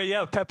 Anyway,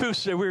 yeah,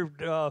 Papoose, we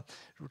were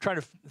trying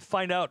to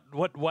find out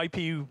what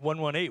YP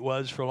 118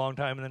 was for a long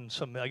time, and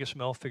then I guess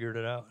Mel figured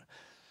it out.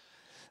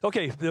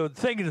 Okay,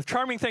 the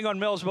charming thing on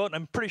Mel's boat, and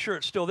I'm pretty sure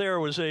it's still there,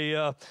 was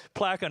a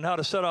plaque on how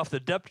to set off the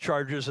depth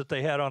charges that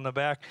they had on the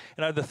back.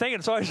 And the thing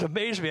that's always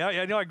amazed me,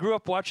 I know I grew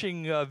up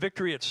watching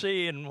Victory at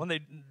Sea, and when they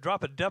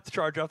drop a depth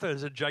charge out there,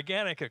 there's a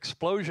gigantic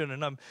explosion.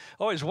 And I'm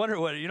always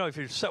wondering, if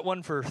you set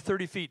one for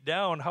 30 feet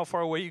down, how far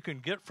away you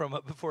can get from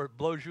it before it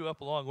blows you up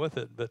along with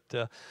it.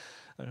 But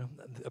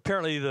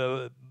apparently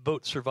the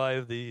boat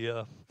survived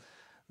the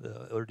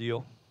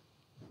ordeal.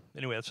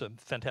 Anyway, that's a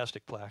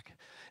fantastic plaque.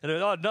 And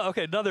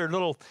another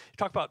little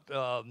talk about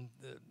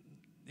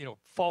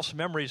false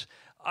memories.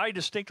 I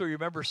distinctly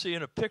remember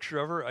seeing a picture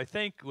of her, I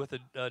think, with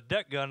a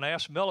deck gun. I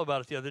asked Mel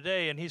about it the other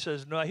day, and he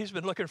says, no, he's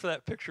been looking for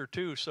that picture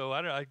too. So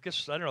I don't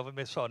know if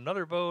I saw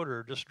another boat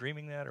or just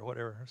dreaming that or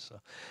whatever. So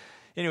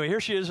anyway,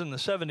 here she is in the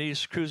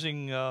 70s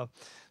cruising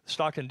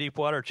Stockton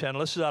Deepwater Channel.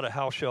 This is out of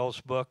Hal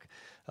Shell's book.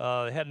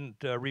 They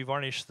hadn't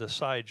revarnished the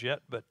sides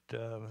yet, but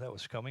that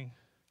was coming.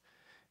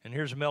 And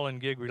here's Mel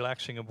and Gig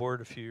relaxing aboard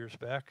a few years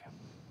back.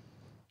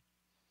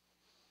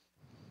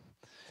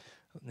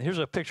 Here's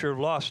a picture of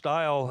Lost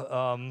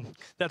Isle.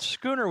 That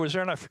schooner was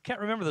there, and I can't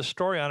remember the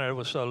story on it. It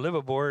was live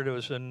aboard. It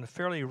was in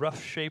fairly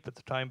rough shape at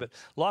the time, but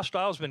Lost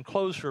Isle's been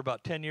closed for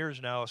about 10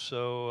 years now.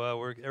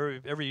 So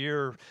every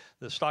year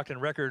the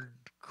Stockton Record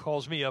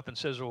calls me up and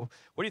says, "Well,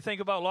 what do you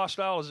think about Lost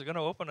Isle? Is it going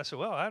to open?" I said,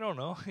 "Well, I don't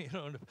know."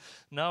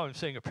 Now I'm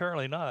saying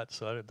apparently not.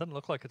 So it doesn't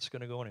look like it's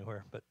going to go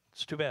anywhere. But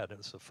it's too bad.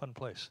 It's a fun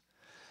place.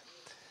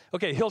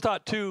 Okay,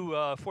 Hilltop 2,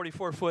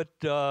 44-foot,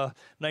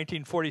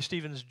 1940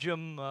 Stevens.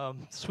 Jim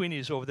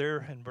Sweeney's over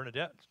there in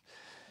Bernadette.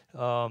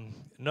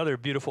 Another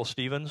beautiful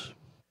Stevens.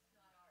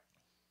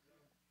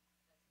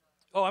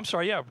 Oh, I'm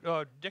sorry, yeah,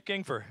 Dick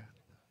Ingfer.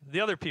 The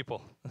other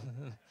people.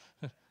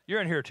 You're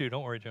in here too,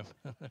 don't worry, Jim.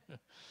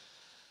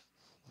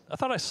 I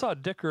thought I saw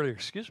Dick earlier,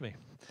 excuse me.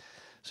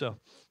 So,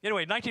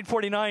 anyway,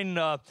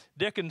 1949,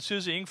 Dick and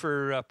Susie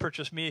Ingfer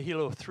purchased Mia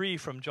Hilo 3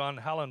 from John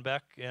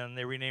Hallenbeck, and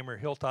they renamed her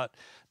Hilltop.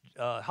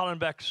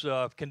 Hallenbeck's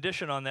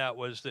condition on that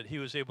was that he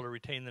was able to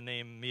retain the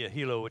name Mia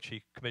Hilo, which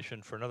he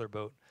commissioned for another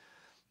boat.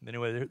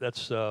 Anyway,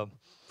 that's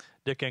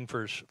Dick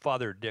Ingfer's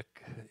father,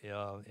 Dick,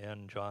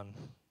 and John.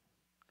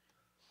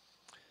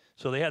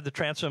 So they had the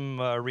transom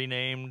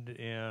renamed,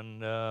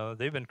 and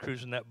they've been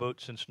cruising that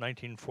boat since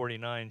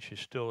 1949.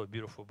 She's still a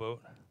beautiful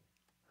boat.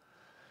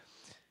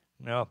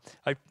 Now,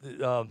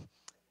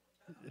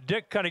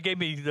 Dick kind of gave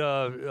me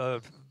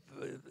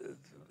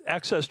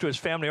access to his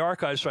family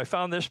archives, so I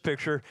found this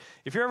picture.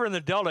 If you're ever in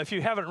the Delta, if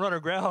you haven't run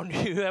aground,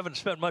 you haven't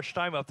spent much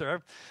time up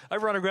there.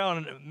 I've run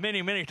aground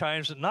many, many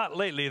times, not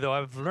lately, though.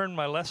 I've learned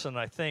my lesson,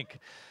 I think.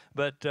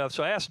 But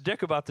so I asked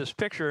Dick about this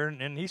picture,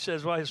 and he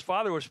says, well, his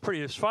father was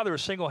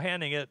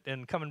single-handing it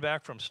and coming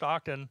back from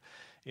Stockton,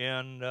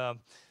 and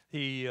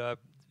he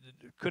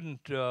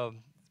couldn't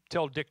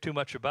tell Dick too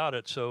much about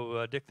it,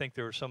 so Dick think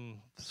there was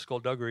some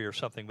skullduggery or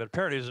something, but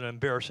apparently it was an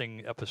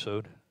embarrassing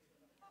episode.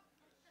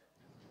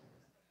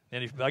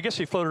 And I guess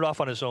he floated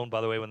off on his own,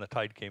 by the way, when the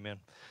tide came in.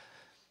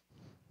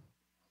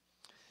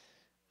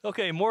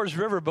 Okay, Moore's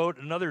Riverboat,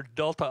 another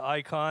Delta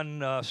icon,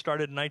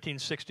 started in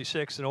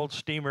 1966. An old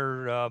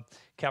steamer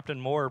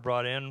Captain Moore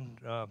brought in,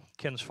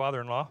 Ken's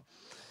father-in-law.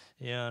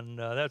 And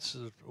that's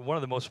one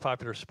of the most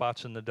popular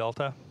spots in the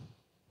Delta.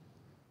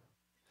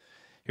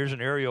 Here's an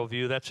aerial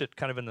view. That's it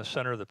kind of in the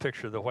center of the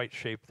picture, the white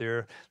shape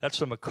there. That's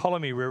the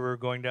McCullamy River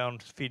going down,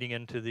 feeding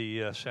into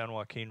the San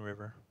Joaquin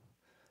River.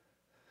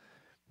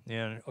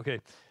 And, okay.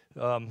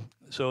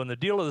 So in the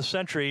deal of the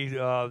century,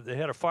 they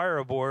had a fire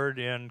aboard,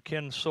 and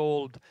Ken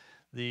sold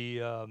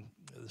the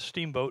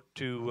steamboat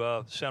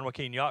to San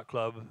Joaquin Yacht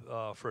Club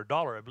for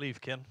 $1, I believe,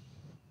 Ken.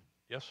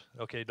 Yes?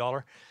 Okay,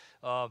 $1.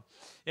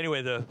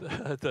 Anyway,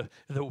 the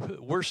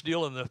worst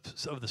deal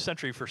of the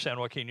century for San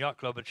Joaquin Yacht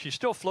Club, but she's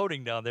still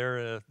floating down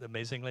there,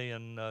 amazingly,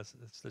 and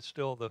it's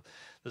still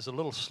there's a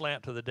little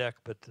slant to the deck,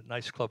 but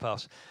nice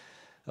clubhouse.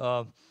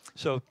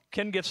 So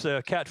Ken gets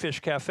the Catfish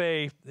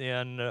Cafe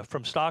and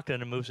from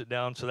Stockton and moves it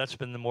down. So that's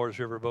been the Moore's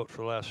Riverboat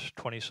for the last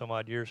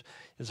 20-some-odd years.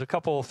 There's a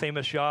couple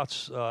famous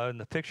yachts in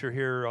the picture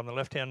here. On the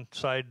left-hand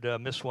side,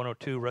 Miss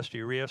 102,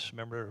 Rusty Arias,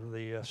 member of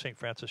the St.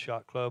 Francis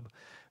Yacht Club.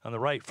 On the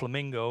right,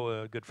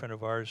 Flamingo, a good friend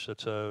of ours.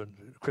 That's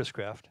Chris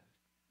Craft.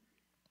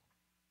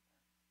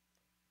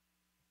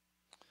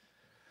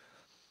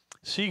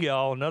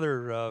 Seagull,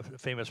 another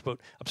famous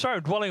boat. I'm sorry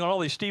I'm dwelling on all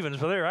these Stevens,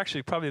 but they're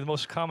actually probably the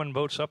most common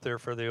boats up there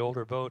for the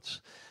older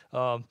boats.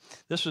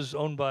 This was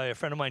owned by a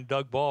friend of mine,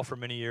 Doug Ball, for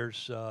many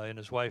years, and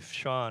his wife,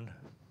 Sean.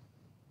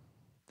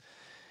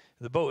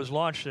 The boat was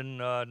launched in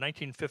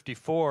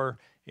 1954,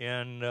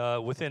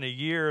 and within a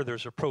year,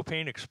 there's a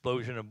propane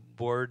explosion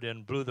aboard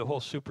and blew the whole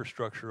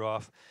superstructure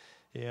off.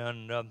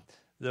 And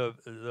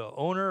the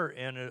owner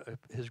and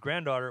his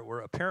granddaughter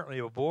were apparently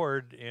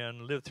aboard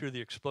and lived through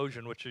the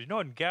explosion, which is,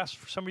 in gas,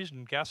 for some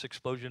reason, gas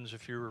explosions,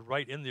 if you're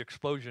right in the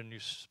explosion, you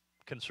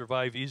can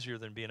survive easier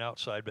than being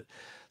outside. But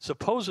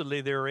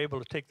supposedly they were able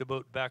to take the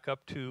boat back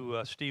up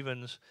to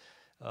Stevens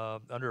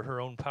under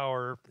her own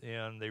power,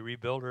 and they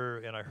rebuilt her,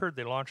 and I heard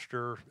they launched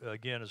her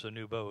again as a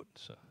new boat.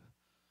 So.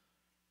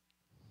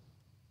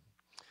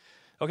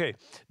 Okay,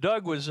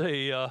 Doug was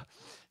a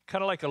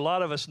kind of like a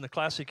lot of us in the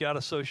Classic Yacht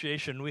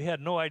Association. We had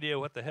no idea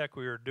what the heck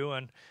we were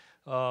doing.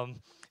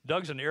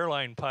 Doug's an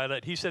airline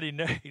pilot. He said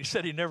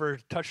he never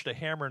touched a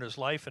hammer in his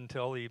life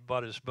until he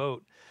bought his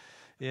boat.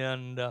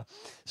 And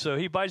so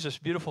he buys this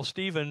beautiful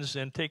Stevens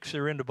and takes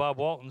her into Bob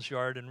Walton's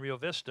yard in Rio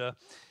Vista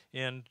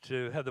and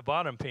to have the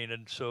bottom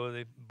painted.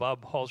 So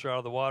Bob hauls her out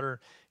of the water.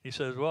 He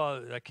says,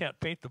 well, I can't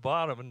paint the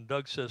bottom. And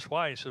Doug says,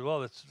 why? He says,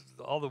 well,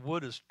 all the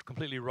wood is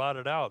completely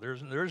rotted out. There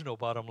is no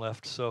bottom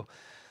left. So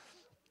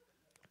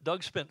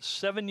Doug spent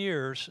 7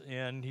 years,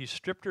 and he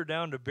stripped her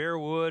down to bare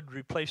wood,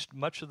 replaced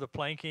much of the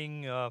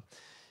planking,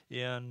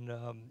 and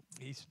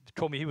he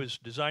told me he was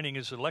designing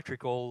his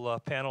electrical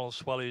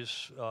panels while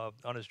he's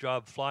on his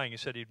job flying. He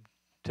said he'd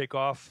take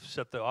off,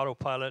 set the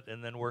autopilot,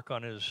 and then work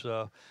on his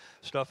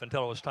stuff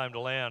until it was time to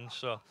land.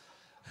 So,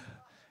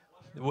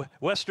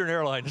 Western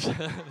Airlines.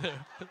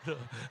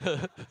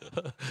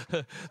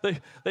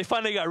 they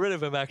finally got rid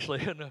of him,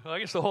 actually. I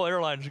guess the whole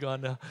airline's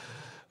gone now.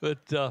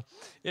 But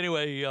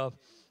anyway,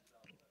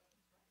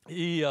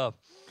 he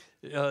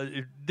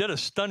did a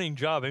stunning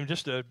job. I mean,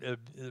 just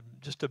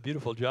a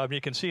beautiful job. And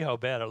you can see how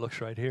bad it looks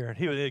right here. And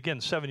he was,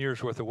 again, 7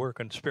 years worth of work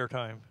in spare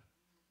time.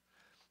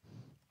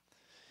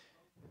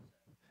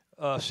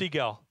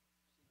 Seagull.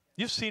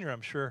 You've seen her,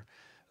 I'm sure.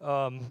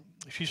 I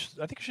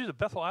think she's at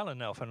Bethel Island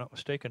now, if I'm not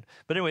mistaken.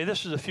 But anyway,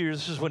 this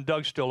is when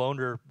Doug still owned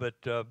her. But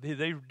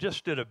they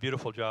just did a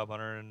beautiful job on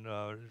her, and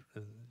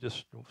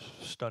just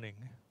stunning.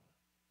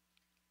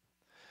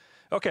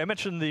 Okay, I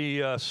mentioned the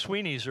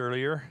Sweeneys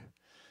earlier.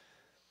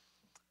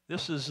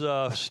 This is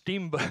a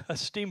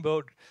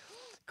steamboat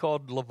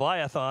called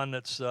Leviathan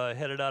that's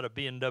headed out of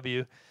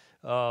B&W.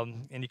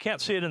 And you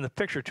can't see it in the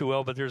picture too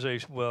well, but there's a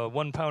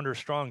 1-pounder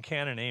strong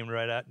cannon aimed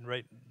right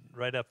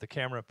at the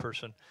camera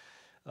person.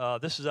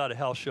 This is out of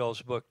Hal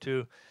Shell's book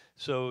too.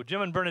 So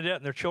Jim and Bernadette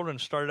and their children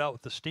started out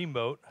with the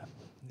steamboat,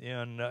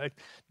 and I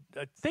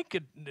think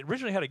it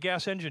originally had a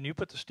gas engine. You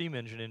put the steam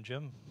engine in,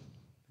 Jim.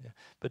 Yeah.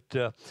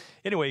 But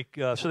anyway,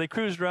 so they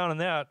cruised around in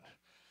that.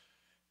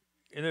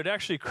 And it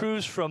actually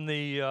cruised from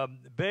the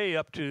bay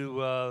up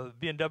to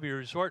B&W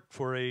Resort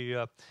for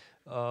a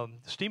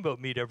steamboat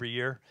meet every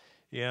year.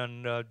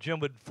 And Jim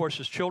would force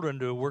his children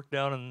to work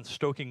down and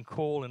stoking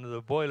coal into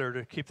the boiler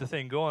to keep the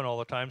thing going all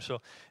the time.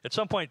 So at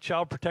some point,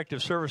 Child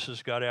Protective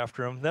Services got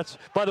after him. That's,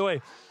 by the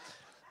way,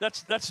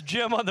 That's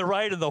Jim on the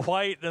right in the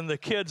white, and the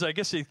kids, I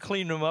guess he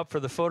cleaned them up for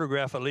the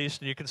photograph at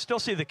least, and you can still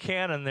see the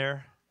cannon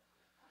there.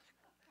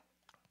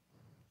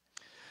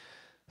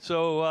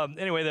 So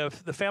anyway,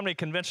 the family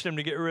convinced him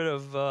to get rid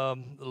of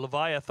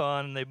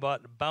Leviathan, and they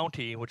bought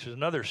Bounty, which is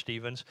another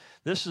Stevens.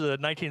 This is a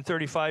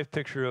 1935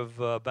 picture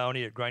of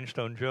Bounty at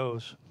Grindstone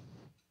Joe's.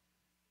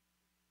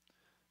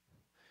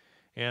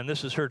 And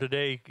this is her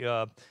today.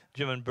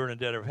 Jim and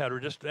Bernadette have had her,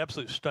 just an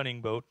absolute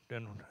stunning boat,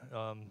 and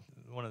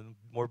one of the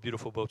more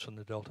beautiful boats in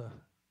the Delta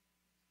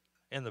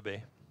and the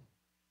Bay.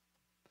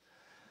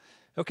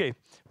 Okay,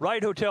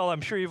 Ride Hotel, I'm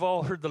sure you've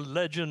all heard the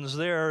legends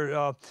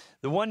there.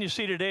 The one you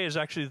see today is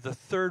actually the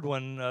third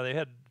one. They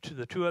had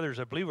the two others,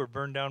 I believe, were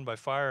burned down by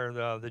fire.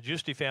 The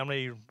Giusti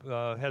family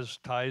has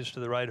ties to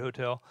the Ride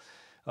Hotel.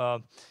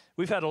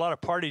 We've had a lot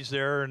of parties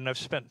there, and I've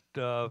spent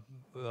time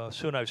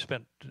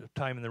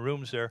in the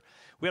rooms there.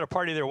 We had a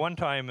party there one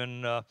time,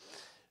 and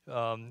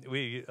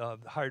we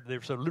hired, there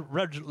was a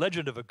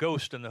legend of a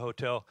ghost in the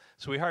hotel,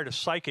 so we hired a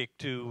psychic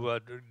to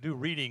do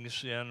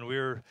readings, and we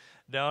were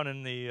down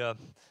in the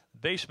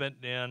basement,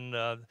 and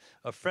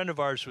a friend of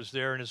ours was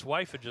there, and his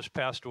wife had just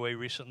passed away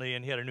recently,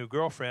 and he had a new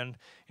girlfriend,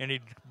 and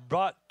he'd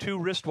brought 2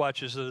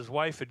 wristwatches that his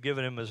wife had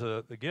given him as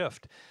a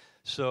gift.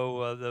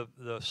 So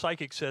the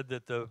psychic said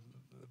that the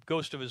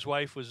ghost of his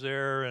wife was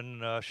there,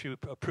 and she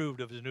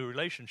approved of his new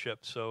relationship.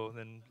 So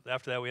then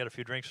after that, we had a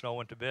few drinks and all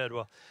went to bed.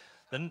 Well,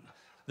 then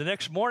the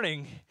next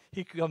morning,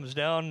 he comes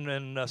down,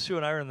 and Sue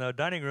and I are in the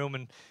dining room,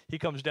 and he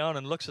comes down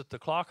and looks at the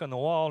clock on the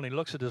wall, and he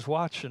looks at his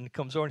watch, and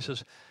comes over and he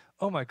says,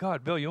 "Oh my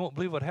God, Bill, you won't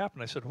believe what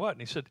happened." I said, "What?"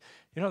 And he said,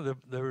 "You know,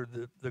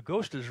 the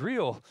ghost is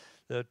real.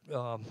 That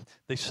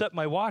they set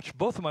my watch,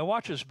 both of my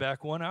watches,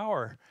 back 1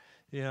 hour."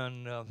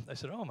 And I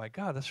said, "Oh my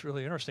God, that's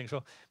really interesting."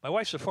 So my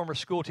wife's a former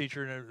school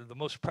teacher and the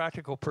most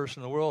practical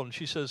person in the world, and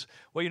she says,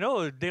 "Well, you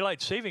know,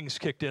 daylight savings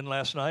kicked in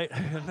last night."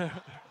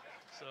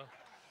 So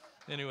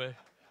anyway,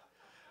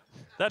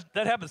 that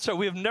happened. So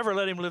we have never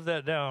let him live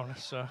that down.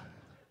 So.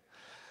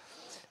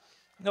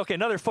 Okay,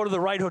 another photo of the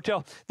Ride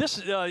Hotel. This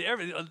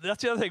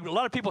that's the other thing. A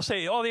lot of people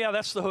say, "Oh, yeah,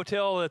 that's the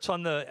hotel that's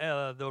on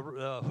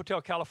the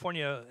Hotel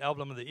California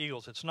album of the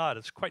Eagles." It's not.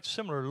 It's quite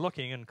similar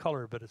looking in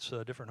color, but it's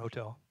a different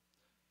hotel.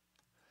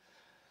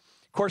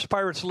 Course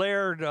Pirates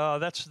Lair.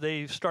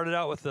 They started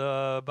out with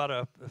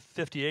about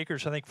 50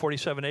 acres, I think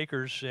 47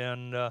 acres,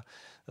 and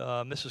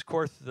Mrs.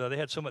 Korth. They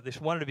had so much. They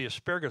wanted to be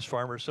asparagus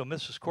farmers, so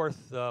Mrs.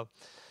 Korth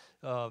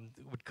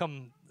would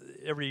come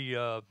every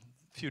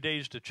few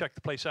days to check the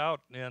place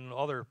out, and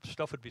all their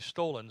stuff would be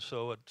stolen.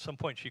 So at some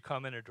point she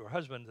commented to her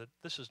husband that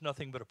this is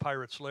nothing but a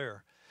pirate's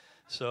lair.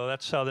 So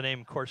that's how the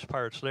name Course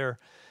Pirates Lair.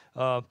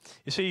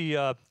 You see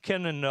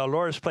Ken and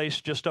Laura's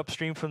place just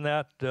upstream from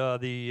that,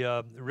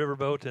 the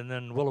riverboat, and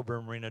then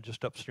Willowburn Marina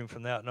just upstream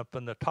from that. And up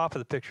on the top of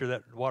the picture,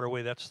 that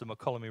waterway, that's the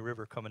McCullamy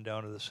River coming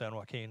down to the San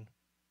Joaquin.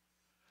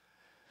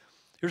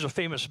 Here's a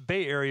famous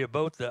Bay Area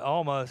boat. The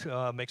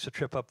Alma makes a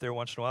trip up there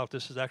once in a while.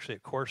 This is actually a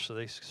course, so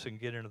they can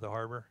get into the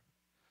harbor.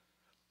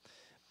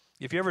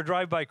 If you ever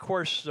drive by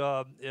Course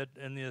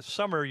in the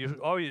summer,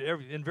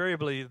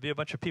 invariably there'll be a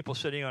bunch of people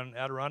sitting on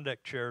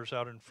Adirondack chairs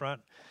out in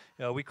front.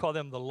 We call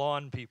them the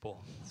lawn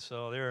people.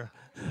 So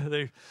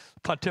they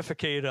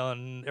pontificate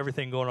on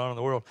everything going on in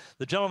the world.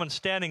 The gentleman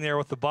standing there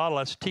with the bottle,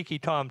 that's Tiki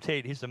Tom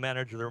Tate. He's the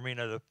manager of the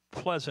marina, the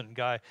pleasant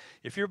guy.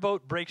 If your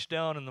boat breaks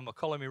down in the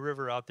McCullamy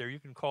River out there, you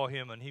can call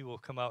him and he will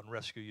come out and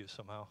rescue you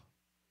somehow.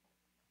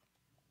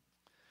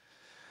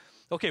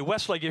 Okay,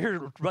 Westlake. You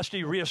hear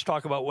Rusty Rios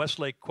talk about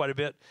Westlake quite a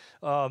bit.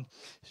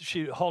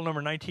 She hull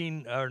number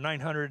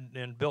 900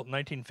 and built in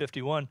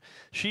 1951.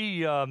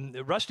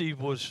 Rusty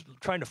was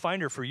trying to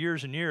find her for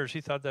years and years. He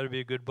thought that would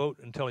be a good boat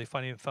until he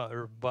finally found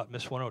or bought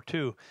Miss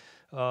 102.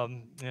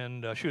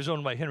 And she was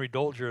owned by Henry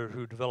Dolger,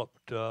 who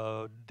developed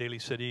Daly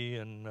City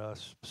and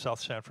South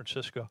San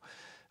Francisco.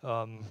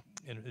 And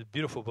a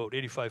beautiful boat,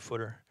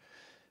 85-footer.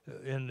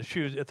 And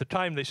she was, at the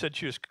time, they said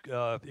she was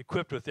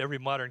equipped with every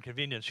modern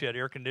convenience. She had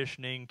air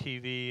conditioning,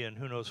 TV, and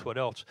who knows what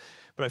else.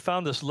 But I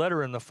found this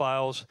letter in the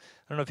files.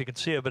 I don't know if you can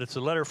see it, but it's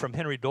a letter from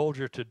Henry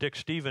Dolger to Dick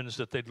Stevens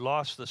that they'd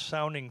lost the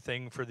sounding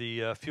thing for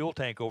the fuel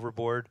tank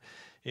overboard,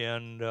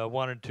 and he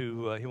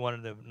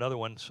wanted another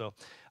one. So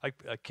I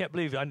can't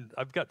believe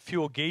I've got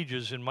fuel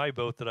gauges in my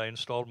boat that I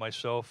installed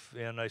myself,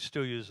 and I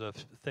still use a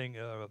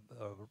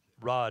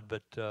rod.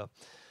 But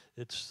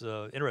it's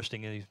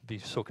interesting, and he'd be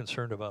so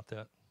concerned about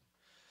that.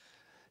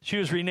 She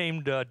was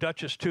renamed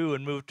Duchess II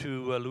and moved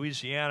to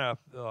Louisiana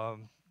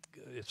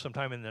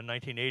sometime in the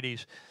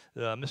 1980s.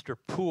 Mr.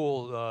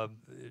 Poole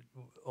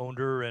owned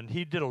her, and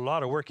he did a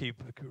lot of work. He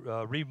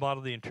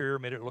remodeled the interior,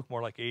 made it look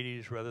more like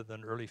 80s rather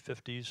than early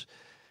 50s,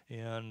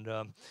 and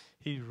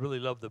he really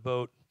loved the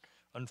boat.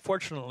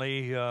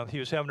 Unfortunately, he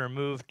was having her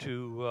moved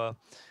to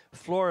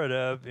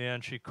Florida,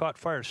 and she caught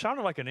fire. It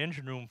sounded like an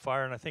engine room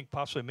fire, and I think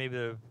possibly maybe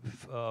the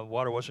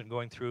water wasn't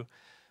going through.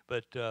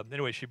 But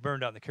anyway, she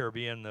burned out in the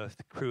Caribbean. The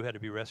crew had to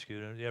be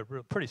rescued. And yeah,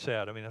 pretty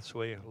sad. I mean, that's the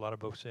way a lot of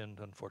boats end,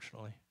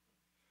 unfortunately.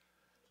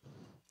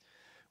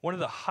 one of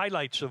the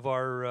highlights of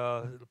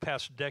our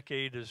past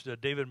decade is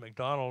David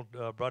McDonald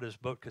brought his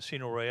boat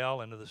Casino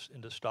Royale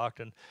into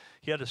Stockton.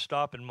 He had to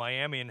stop in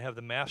Miami and have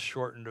the mast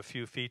shortened a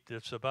few feet.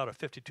 It's about a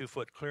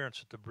 52-foot clearance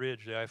at the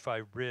bridge, the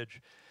I-5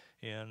 bridge,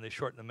 and they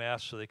shortened the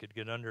mast so they could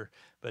get under.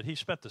 But he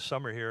spent the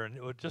summer here, and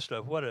it was just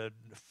what a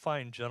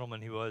fine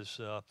gentleman he was.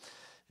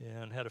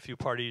 And had a few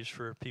parties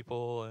for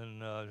people,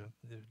 and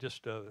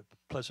just a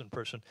pleasant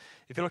person.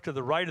 If you look to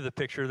the right of the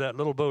picture, that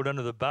little boat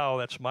under the bow,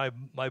 that's my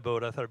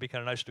boat. I thought it'd be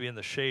kind of nice to be in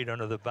the shade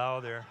under the bow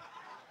there.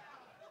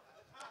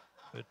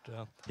 But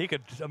he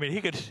could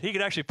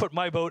actually put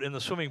my boat in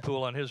the swimming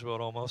pool on his boat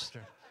almost.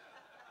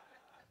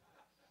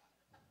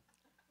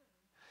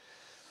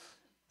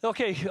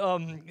 Okay,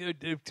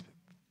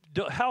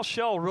 Hal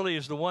Shell really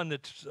is the one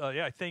that,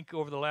 I think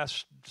over the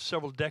last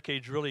several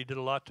decades really did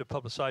a lot to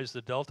publicize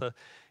the Delta.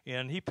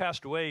 And he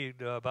passed away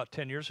about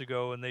 10 years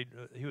ago, and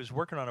he was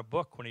working on a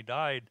book when he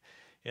died,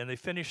 and they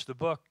finished the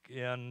book.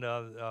 And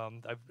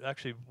I've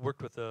actually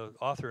worked with the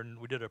author, and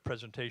we did a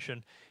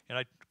presentation. And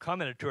I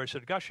commented to her, I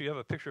said, gosh, you have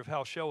a picture of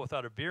Hal Shell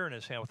without a beer in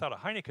his hand, without a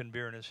Heineken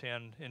beer in his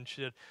hand. And she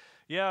said,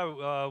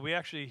 yeah,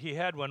 he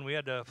had one. We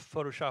had to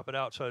Photoshop it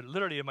out. So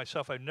literally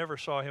myself, I never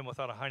saw him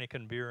without a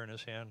Heineken beer in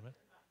his hand.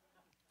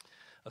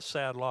 A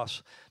sad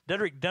loss.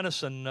 Dedrick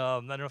Dennison,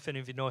 I don't know if any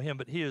of you know him,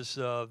 but he is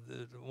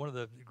one of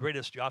the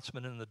greatest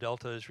yachtsmen in the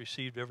Delta. Has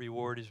received every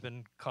award. He's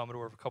been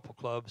Commodore of a couple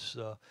clubs.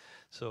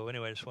 So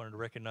anyway, I just wanted to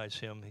recognize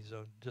him. He's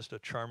just a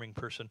charming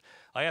person.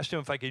 I asked him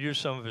if I could use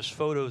some of his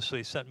photos, so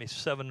he sent me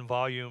 7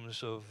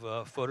 volumes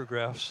of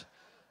photographs.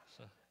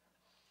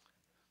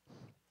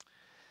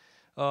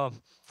 So.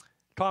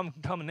 Tom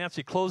and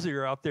Nancy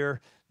Closier out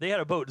there, they had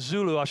a boat,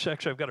 Zulu.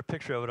 Actually, I've got a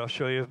picture of it. I'll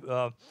show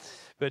you.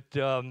 But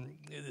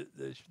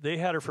they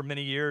had her for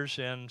many years,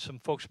 and some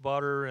folks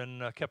bought her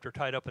and kept her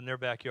tied up in their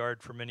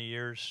backyard for many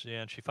years.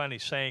 And she finally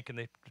sank, and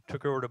they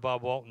took her over to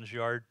Bob Walton's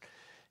yard.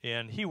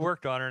 And he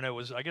worked on her, and it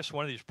was, I guess,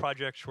 one of these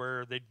projects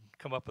where they'd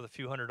come up with a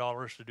few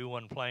 $100s to do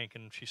one plank.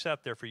 And she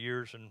sat there for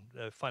years, and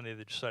finally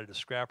they decided to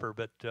scrap her.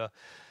 But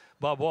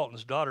Bob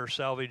Walton's daughter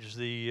salvaged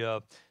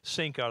the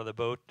sink out of the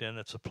boat, and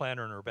it's a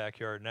planter in her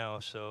backyard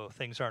now. So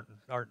things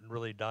aren't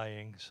really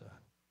dying. So.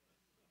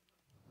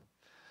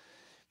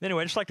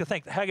 Anyway, I'd just like to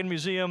thank the Hagen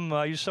Museum.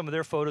 I used some of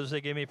their photos.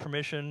 They gave me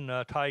permission.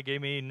 Ty gave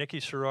me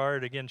Nikki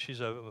Serrard. Again, she's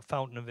a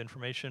fountain of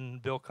information.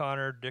 Bill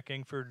Connor, Dick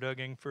Ingfer, Doug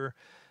Ingfer,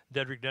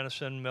 Dedrick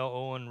Dennison, Mel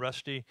Owen,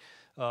 Rusty.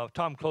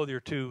 Tom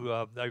Clothier,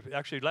 too.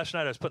 Actually, last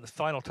night I was putting the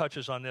final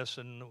touches on this,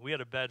 and we had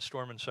a bad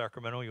storm in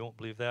Sacramento. You won't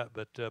believe that.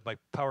 But my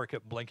power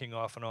kept blinking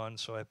off and on,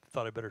 so I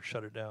thought I better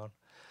shut it down.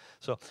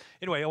 So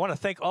anyway, I want to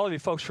thank all of you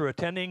folks for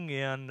attending,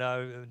 and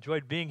I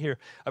enjoyed being here.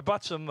 I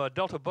brought some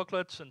Delta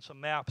booklets and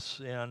some maps,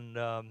 and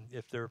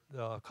if they're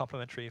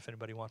complimentary, if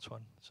anybody wants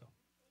one. So.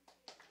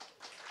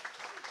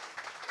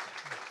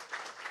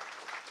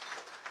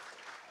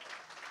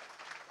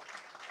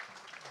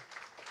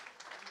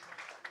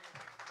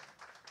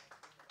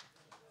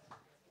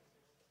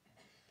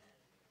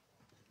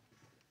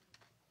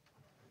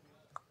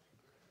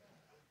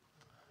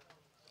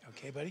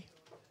 Okay, buddy.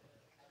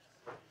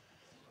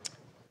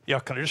 Yeah,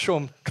 can I just show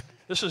them?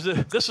 This is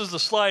the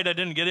slide I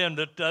didn't get in.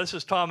 But this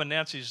is Tom and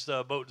Nancy's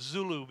boat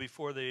Zulu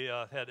before they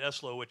had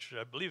Eslo, which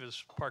I believe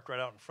is parked right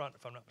out in front,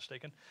 if I'm not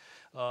mistaken.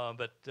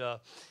 But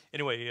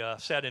anyway,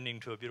 sad ending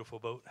to a beautiful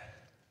boat.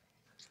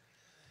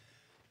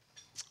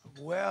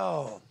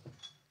 Well,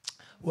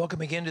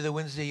 welcome again to the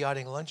Wednesday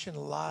Yachting Luncheon,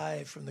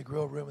 live from the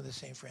grill room of the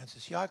St.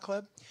 Francis Yacht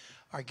Club.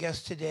 Our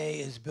guest today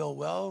is Bill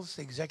Wells,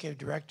 the Executive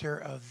Director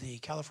of the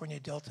California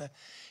Delta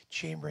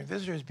Chamber and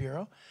Visitors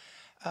Bureau.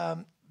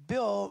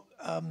 Bill,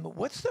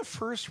 what's the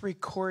first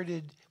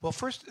recorded? Well,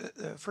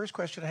 the first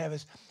question I have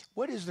is,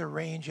 what is the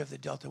range of the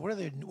Delta? What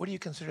do you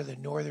consider the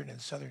northern and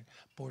southern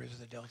borders of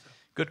the Delta?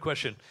 Good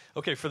question.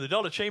 Okay, for the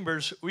Delta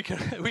Chambers, we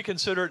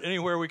consider it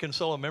anywhere we can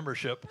sell a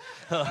membership.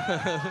 But,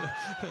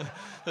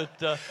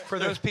 for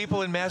those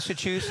people in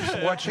Massachusetts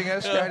watching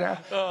us right now,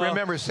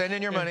 remember, send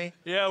in your money.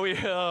 Yeah,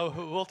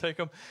 we'll take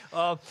them.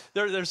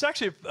 There's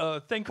actually a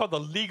thing called the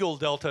legal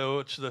Delta,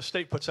 which the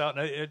state puts out,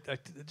 and it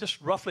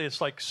just roughly it's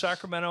like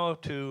Sacramento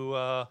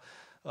to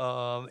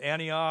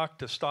Antioch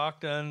to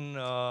Stockton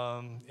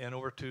and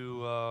over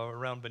to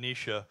around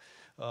Benicia.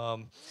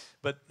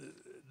 But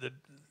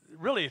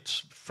really,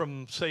 it's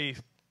from, say,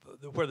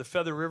 where the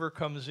Feather River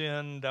comes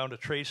in, down to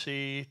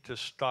Tracy, to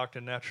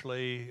Stockton,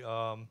 naturally,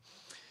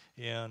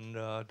 and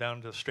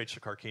down to Straits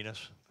of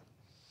Carquinez.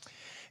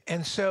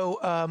 And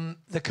so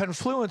the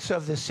confluence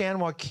of the San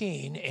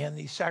Joaquin and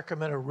the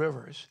Sacramento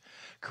rivers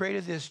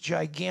created this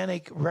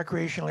gigantic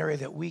recreational area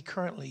that we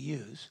currently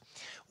use.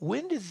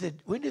 When did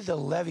the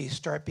levees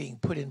start being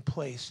put in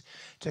place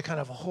to kind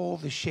of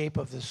hold the shape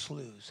of the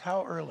sloughs?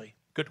 How early?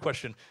 Good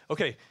question.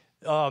 Okay.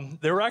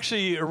 There were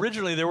actually,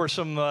 originally, there were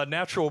some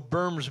natural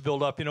berms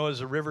built up, as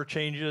the river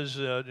changes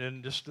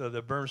and just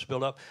the berms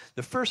build up.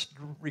 The first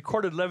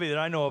recorded levee that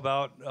I know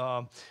about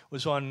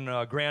was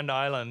on Grand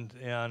Island,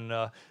 and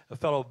a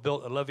fellow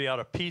built a levee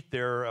out of peat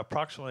there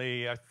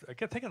approximately, I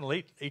think in the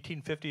late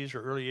 1850s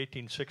or early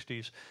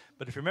 1860s.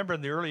 But if you remember,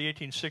 in the early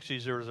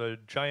 1860s, there was a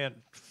giant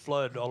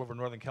flood all over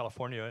Northern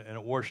California, and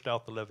it washed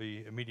out the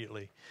levee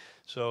immediately.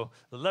 So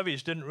the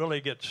levees didn't really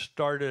get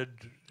started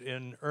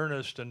in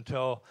earnest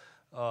until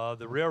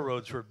the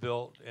railroads were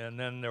built, and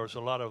then there was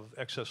a lot of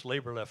excess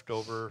labor left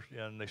over,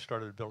 and they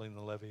started building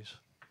the levees.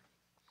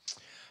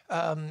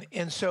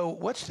 And so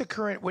what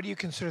do you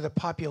consider the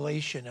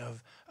population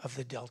of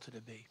the Delta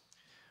to be?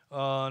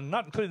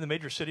 Not including the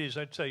major cities,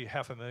 I'd say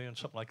 500,000,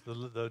 something like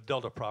the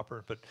Delta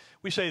proper. But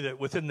we say that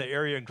within the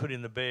area,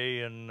 including the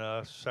Bay and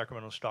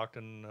Sacramento,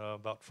 Stockton,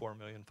 about 4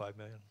 million, 5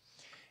 million.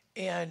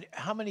 And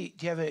do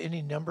you have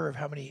any number of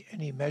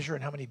any measure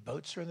on how many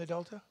boats are in the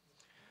Delta?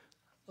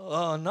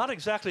 Not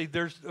exactly.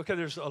 There's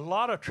a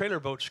lot of trailer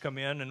boats come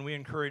in, and we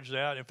encourage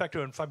that. In fact,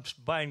 if I'm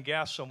buying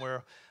gas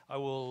somewhere, I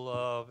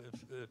will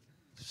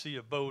see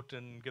a boat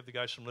and give the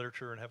guy some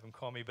literature and have him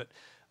call me. But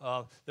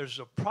there's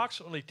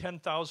approximately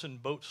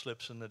 10,000 boat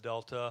slips in the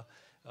Delta.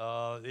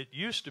 It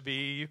used to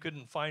be you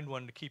couldn't find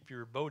one to keep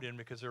your boat in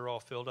because they're all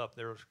filled up.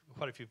 There's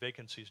quite a few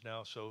vacancies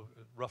now, so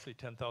roughly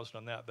 10,000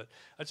 on that. But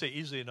I'd say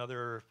easily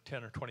another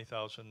 10 or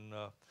 20,000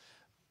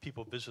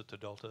 people visit the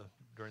Delta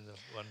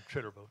on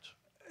trailer boats.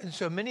 And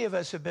so many of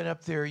us have been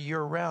up there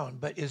year-round,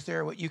 but is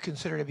there what you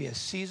consider to be a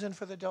season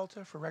for the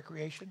Delta for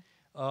recreation?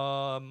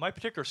 My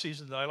particular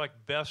season that I like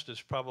best is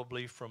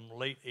probably from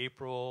late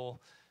April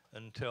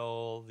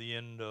until the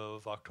end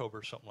of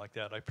October, something like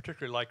that. I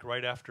particularly like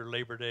right after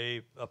Labor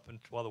Day,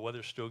 while the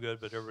weather's still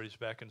good, but everybody's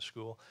back in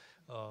school.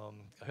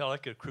 I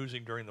like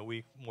cruising during the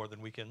week more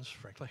than weekends,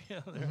 frankly.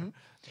 Mm-hmm.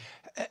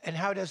 And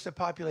how does the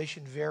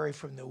population vary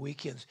from the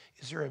weekends?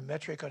 Is there a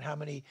metric on how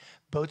many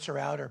boats are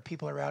out or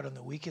people are out on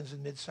the weekends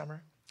in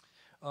midsummer?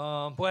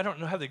 Boy, I don't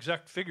have the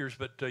exact figures,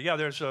 but yeah,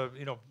 there's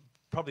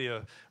probably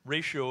a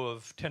ratio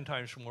of 10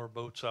 times more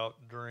boats out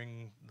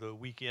during the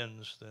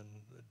weekends than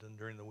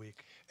during the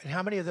week. And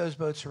how many of those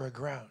boats are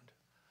aground?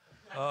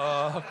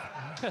 All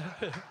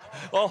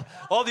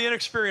the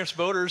inexperienced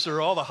boaters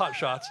or all the hot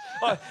shots.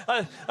 I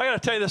got to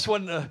tell you this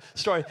one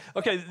story.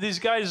 Okay, these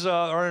guys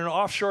are in an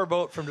offshore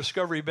boat from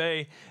Discovery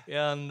Bay,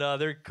 and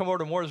they come over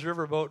to Moore's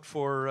River boat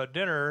for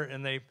dinner,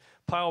 and they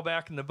pile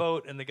back in the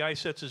boat, and the guy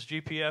sets his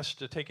GPS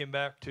to take him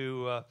back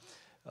to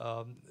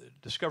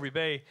Discovery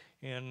Bay,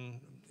 and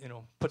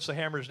puts the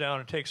hammers down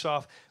and takes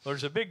off. Well,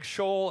 there's a big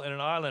shoal and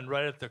an island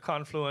right at the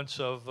confluence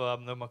of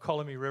the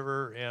McCollum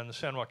River and the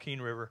San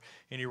Joaquin River,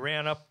 and he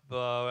ran up.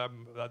 The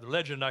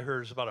legend I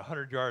heard is about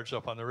 100 yards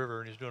up on the river,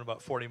 and he's doing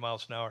about 40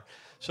 miles an hour.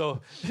 So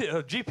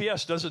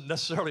GPS doesn't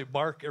necessarily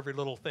mark every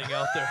little thing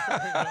out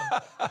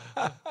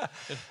there.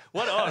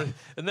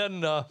 And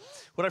then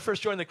when I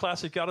first joined the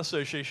Classic Yacht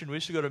Association, we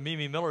used to go to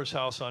Mimi Miller's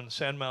house on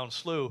Sandmound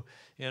Slough,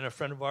 and a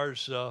friend of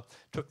ours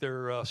took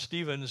their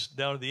Stevens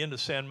down to the end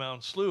of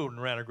Sandmound Slough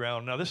and ran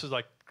aground. Now, this is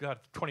like,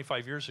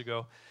 25 years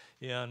ago,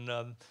 and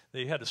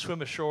they had to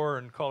swim ashore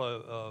and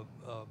call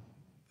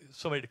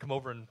somebody to come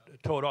over and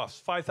tow it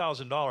off.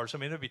 $5,000. I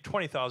mean, it'd be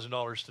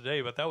 $20,000 today,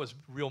 but that was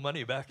real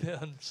money back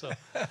then. So,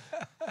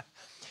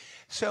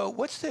 so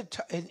what's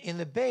in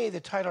the bay? The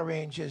tidal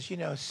range is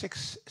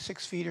 6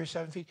 feet or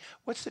 7 feet.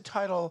 What's the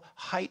tidal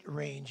height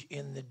range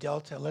in the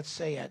Delta? Let's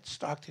say at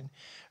Stockton,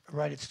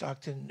 right at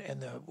Stockton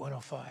and the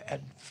 105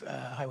 at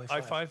Highway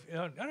 5. I-5, I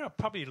don't know,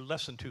 probably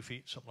less than 2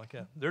 feet, something like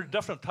that. There's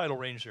definite tidal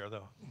range there,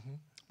 though. Mm-hmm.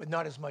 But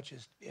not as much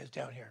as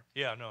down here.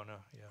 Yeah, no,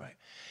 yeah. Right.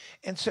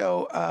 And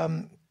so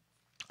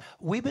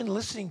we've been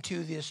listening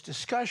to this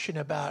discussion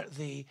about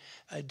the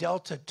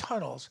Delta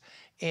tunnels,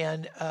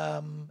 and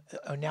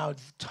now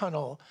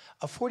tunnel,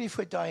 a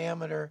 40-foot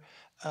diameter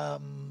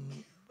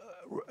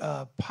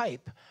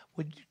pipe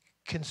would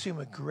consume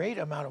a great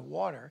amount of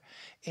water.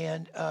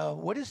 And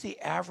what is the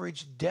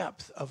average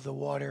depth of the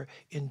water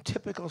in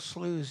typical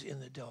sloughs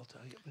in the Delta?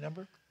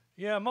 Number?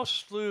 Yeah,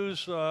 most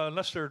sloughs,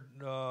 unless they're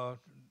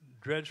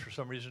dredged for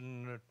some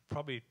reason,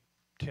 probably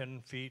 10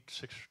 feet,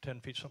 6 or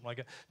 10 feet, something like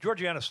that.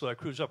 Georgiana Slough, I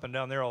cruise up and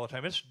down there all the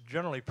time. It's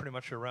generally pretty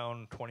much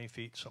around 20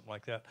 feet, something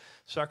like that.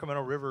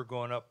 Sacramento River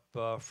going up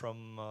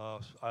from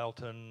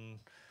Isleton,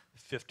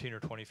 15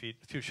 or 20 feet.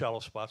 A few shallow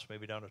spots,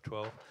 maybe down to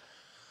 12.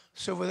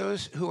 So for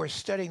those who are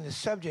studying the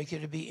subject, it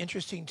would be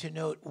interesting to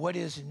note what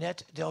is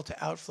net delta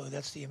outflow.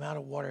 That's the amount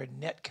of water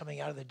net coming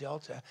out of the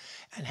delta,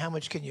 and how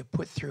much can you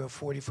put through a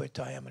 40-foot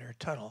diameter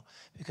tunnel?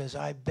 Because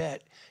I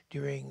bet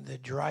during the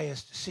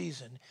driest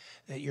season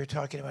that you're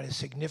talking about a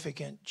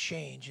significant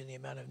change in the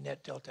amount of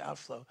net delta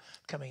outflow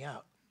coming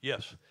out.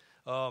 Yes.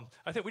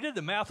 I think we did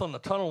the math on the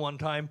tunnel one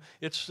time.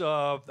 It's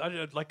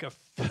like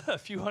a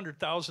few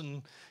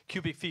 100,000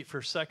 cubic feet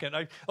per second.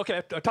 I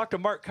talked to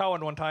Mark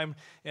Cowan one time,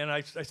 and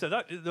I said,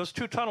 those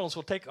two tunnels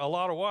will take a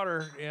lot of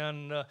water.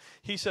 And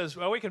he says,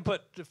 well, we can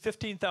put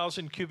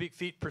 15,000 cubic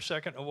feet per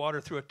second of water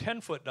through a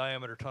 10-foot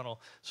diameter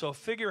tunnel. So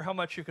figure how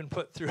much you can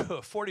put through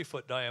a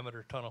 40-foot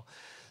diameter tunnel.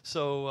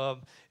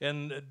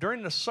 And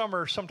during the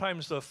summer,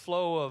 sometimes the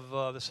flow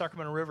of the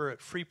Sacramento River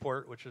at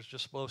Freeport, which is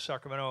just below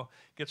Sacramento,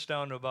 gets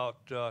down to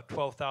about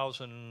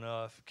 12,000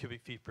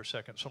 cubic feet per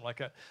second, something like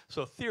that.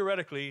 So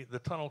theoretically, the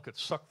tunnel could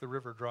suck the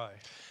river dry.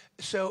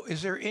 So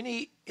is there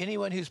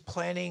anyone who's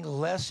planning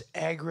less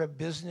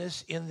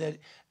agribusiness in the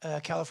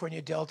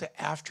California Delta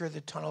after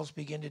the tunnels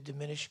begin to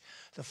diminish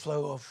the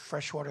flow of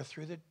fresh water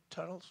through the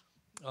tunnels?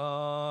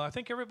 I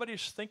think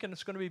everybody's thinking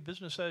it's going to be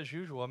business as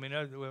usual. I mean,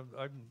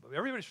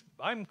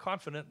 I'm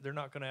confident they're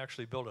not going to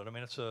actually build it. I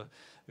mean, it'll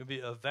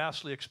be a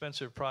vastly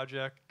expensive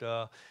project.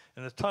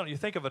 And the tunnel, you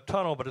think of a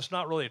tunnel, but it's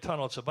not really a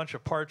tunnel. It's a bunch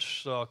of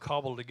parts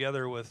cobbled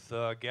together with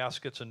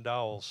gaskets and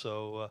dowels.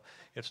 So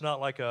it's not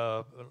like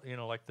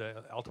like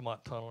the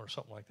Altamont Tunnel or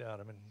something like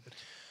that. I mean,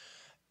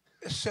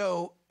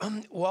 so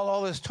while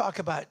all this talk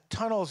about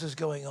tunnels is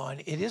going on,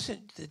 it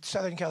isn't that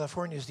Southern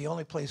California is the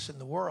only place in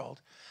the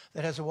world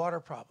that has a water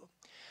problem.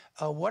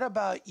 What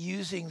about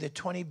using the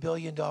 $20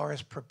 billion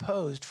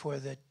proposed for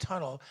the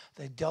tunnel,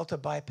 the Delta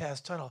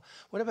Bypass Tunnel?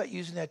 What about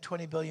using that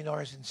 $20 billion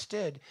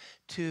instead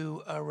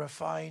to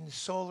refine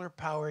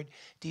solar-powered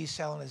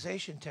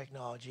desalination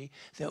technology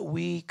that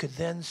we could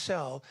then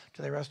sell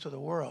to the rest of the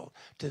world,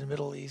 to the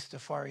Middle East, the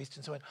Far East,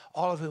 and so on,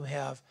 all of whom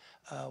have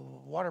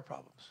water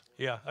problems?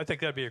 Yeah, I think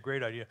that'd be a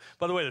great idea.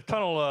 By the way, the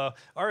tunnel,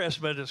 our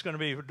estimate is going to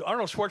be,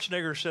 Arnold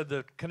Schwarzenegger said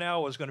the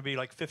canal was going to be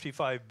like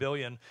 55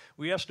 billion.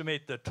 We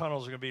estimate the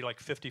tunnels are going to be like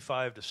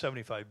 55 to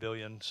 75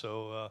 billion.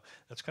 So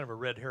that's kind of a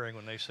red herring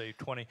when they say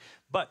 20.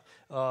 But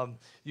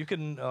you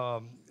can,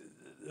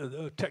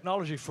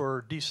 technology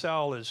for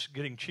desal is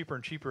getting cheaper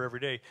and cheaper every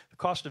day. The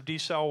cost of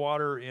desal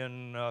water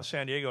in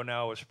San Diego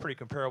now is pretty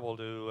comparable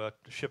to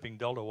shipping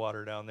Delta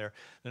water down there.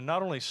 And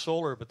not only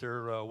solar, but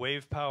they're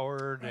wave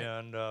powered, right.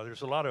 And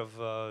there's a lot of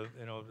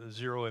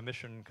zero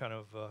emission kind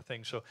of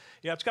things. So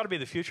yeah, it's got to be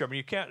the future. I mean,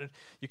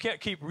 you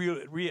can't keep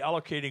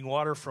reallocating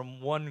water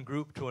from one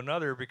group to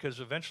another because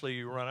eventually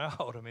you run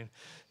out. I mean,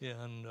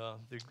 and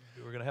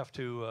we're going to have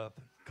to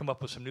come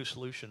up with some new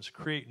solutions,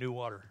 create new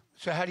water.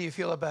 So how do you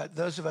feel about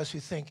those of us who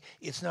think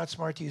it's not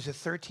smart to use a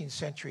 13th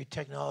century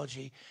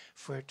technology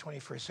for a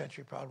 21st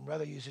century problem,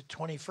 rather use a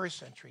 21st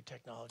century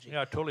technology?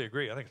 Yeah, I totally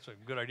agree. I think it's a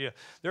good idea.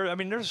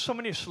 There's so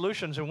many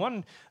solutions. And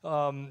one,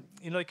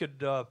 they could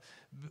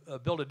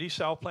build a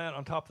desal plant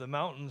on top of the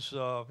mountains,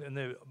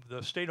 and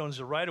the state owns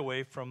the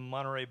right-of-way from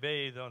Monterey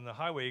Bay on the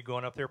highway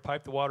going up there,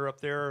 pipe the water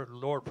up there,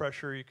 lower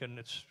pressure.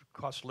 It's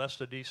costs less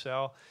to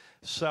desal,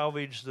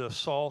 salvage the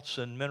salts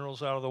and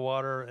minerals out of the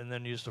water, and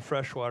then use the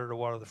fresh water to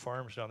water the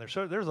farms down there.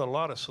 So there's a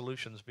lot of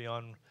solutions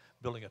beyond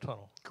building a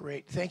tunnel.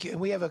 Great, thank you. And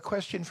we have a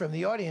question from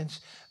the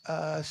audience,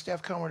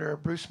 Staff Commodore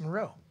Bruce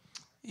Monroe.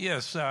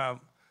 Yes,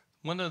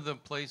 one of the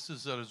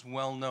places that is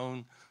well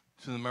known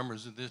to the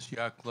members of this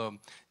yacht club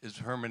is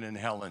Herman and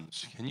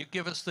Helen's. Can you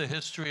give us the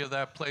history of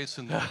that place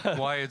and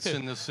why it's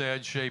in the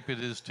sad shape it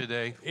is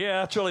today? Yeah,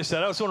 that's really sad.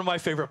 That was one of my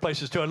favorite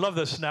places, too. I love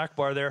the snack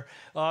bar there.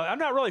 I'm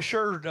not really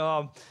sure.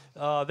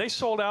 They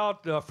sold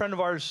out. A friend of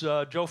ours,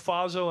 Joe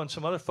Fazzo, and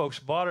some other folks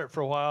bought it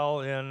for a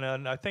while,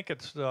 and I think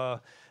it's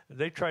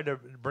they tried to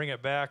bring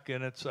it back,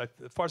 and it's, as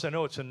far as I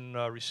know, it's in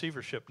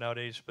receivership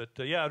nowadays. But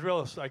yeah,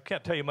 I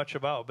can't tell you much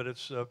about. But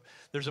it's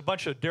there's a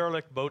bunch of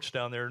derelict boats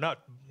down there, not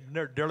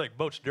derelict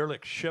boats,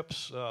 derelict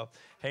ships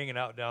hanging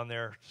out down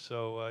there.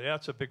 So yeah,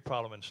 it's a big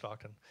problem in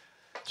Stockton.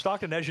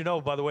 Stockton, as you know,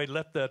 by the way,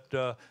 let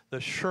the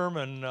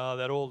Sherman,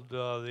 that old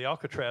the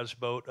Alcatraz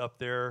boat up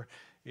there,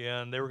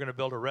 and they were going to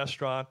build a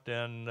restaurant,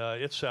 and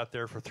it sat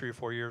there for 3 or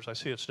 4 years. I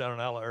see it's down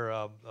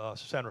in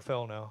San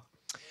Rafael now.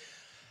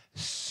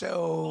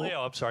 So,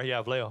 Vallejo, I'm sorry,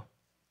 yeah, Vallejo.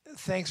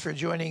 Thanks for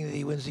joining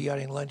the Wednesday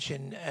Yachting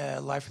Luncheon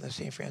live from the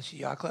St. Francis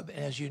Yacht Club.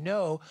 And as you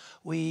know,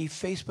 we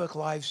Facebook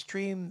live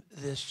stream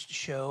this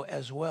show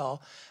as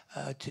well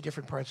to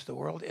different parts of the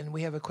world. And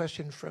we have a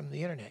question from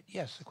the internet.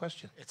 Yes, a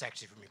question. It's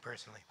actually for me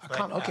personally.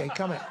 Okay,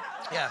 comment.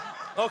 Yeah.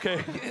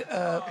 Okay.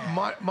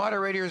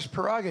 Moderator's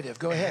prerogative.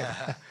 Go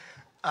ahead.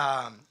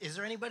 Is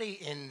there anybody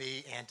in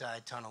the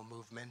anti-tunnel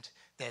movement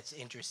that's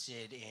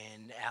interested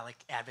in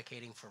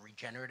advocating for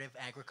regenerative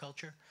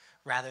agriculture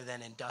rather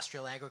than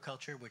industrial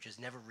agriculture, which has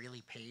never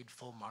really paid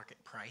full market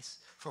price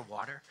for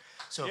water?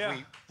 So if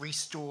we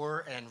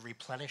restore and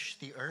replenish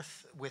the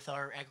earth with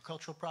our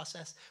agricultural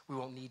process, we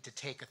won't need to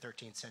take a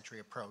 13th century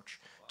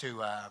approach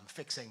to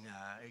fixing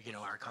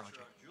our ecology.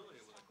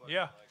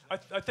 Yeah,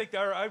 I think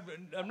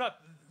I'm not.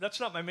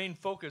 That's not my main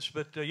focus,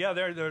 but yeah,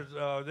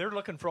 they're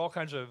looking for all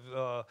kinds of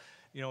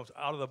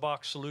out of the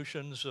box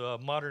solutions,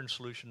 modern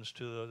solutions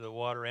to the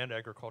water and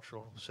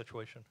agricultural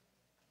situation.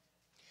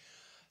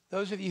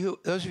 Those of you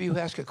who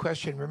ask a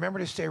question, remember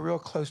to stay real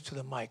close to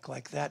the mic,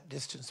 like that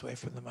distance away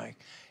from the mic.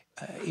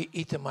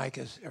 Eat the mic,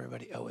 as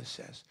everybody always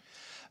says.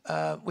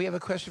 We have a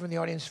question from the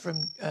audience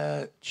from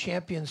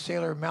champion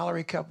sailor,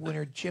 Mallory Cup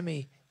winner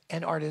Jimmy,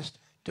 and artist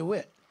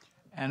DeWitt.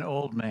 An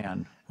old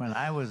man. When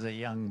I was a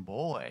young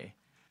boy,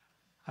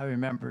 I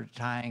remember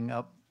tying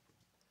up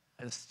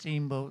a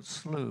steamboat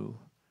slough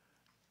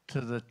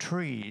to the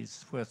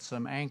trees with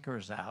some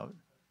anchors out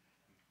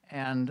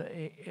and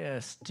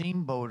a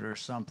steamboat or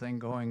something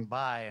going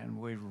by, and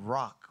we'd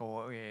rock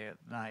away at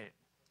night.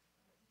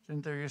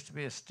 Didn't there used to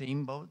be a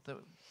steamboat that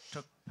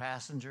took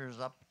passengers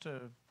up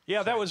to?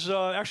 Yeah, that was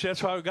actually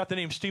that's how I got the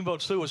name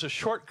Steamboat Slough. It was a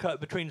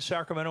shortcut between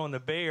Sacramento and the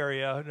Bay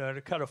Area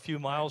to cut a few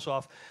miles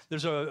off.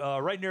 There's a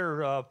right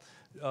near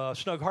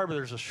Snug Harbor.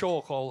 There's a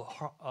shoal called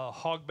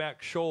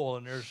Hogback Shoal,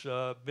 and there's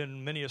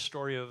been many a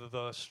story of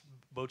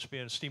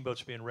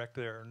steamboats being wrecked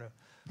there, and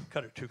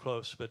cut it too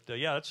close. But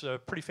yeah, that's a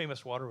pretty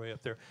famous waterway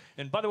up there.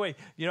 And by the way,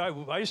 you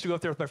know, I used to go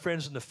up there with my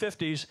friends in the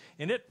 50s,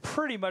 and it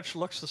pretty much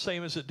looks the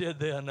same as it did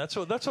then. That's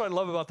what I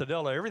love about the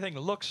Delta. Everything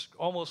looks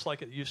almost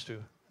like it used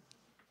to.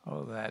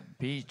 Oh, that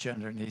beach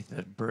underneath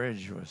that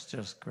bridge was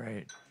just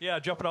great. Yeah,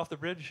 jumping off the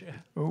bridge.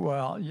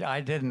 Well, yeah, I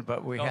didn't,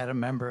 but we had a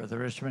member of the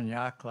Richmond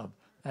Yacht Club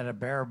had a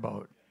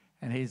bareboat,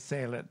 and he'd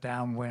sail it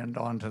downwind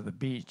onto the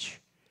beach,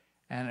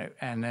 and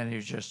then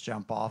he'd just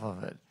jump off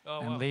of it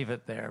and leave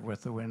it there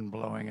with the wind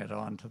blowing it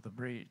onto the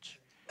beach.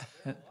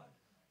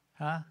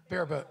 Huh?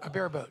 Bareboat. A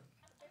bareboat.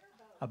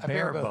 A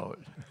bareboat.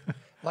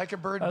 Like a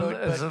bird boat,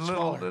 but It's a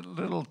smaller.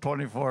 little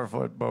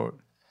 24-foot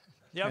boat.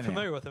 Yeah, I'm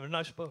familiar with them. They're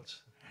nice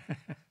boats.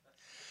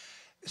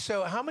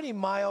 So how many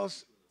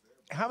miles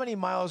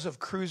of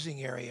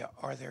cruising area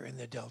are there in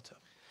the Delta?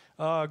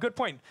 Good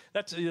point.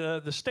 That's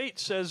the state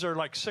says they're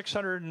like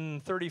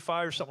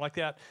 635 or something like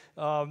that.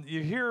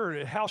 You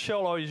hear Hal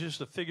Shell always used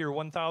to figure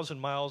 1,000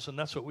 miles, and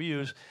that's what we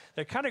use.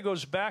 That kind of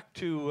goes back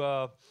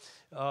to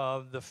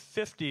the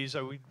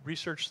 50s. We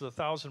researched the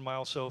 1,000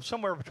 miles, so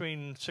somewhere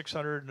between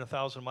 600 and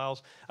 1,000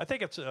 miles. I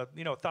think it's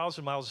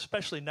 1,000 miles,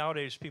 especially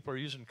nowadays. People are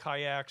using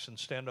kayaks and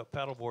stand-up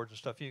paddle boards and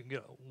stuff. You can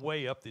get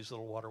way up these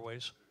little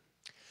waterways.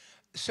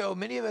 So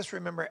many of us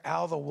remember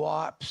Al the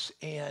Wops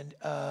and,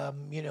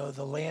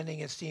 the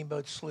landing at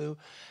Steamboat Slough.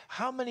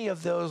 How many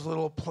of those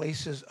little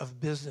places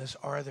of business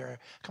are there?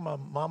 Come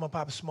on, mom and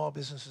pop small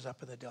businesses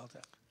up in the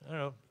Delta. I don't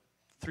know,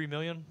 3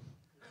 million?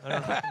 I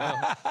don't know.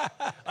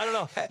 I don't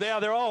know. Yeah,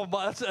 they're all.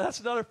 That's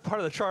another part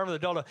of the charm of the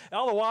Delta.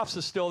 Al the Wops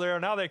is still there.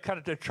 Now they're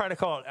trying to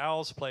call it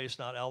Al's Place,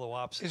 not Al the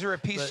Wops. Is there a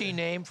PC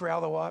name for Al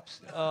the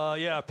Wops?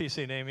 Yeah, a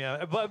PC name.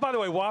 Yeah. But by the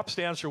way, WOP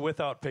stands for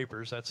without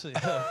papers. That's.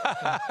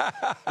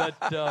 But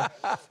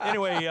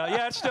anyway,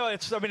 yeah, it still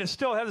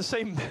has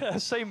the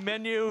same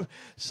menu,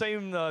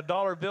 same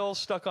dollar bills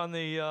stuck on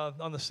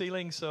the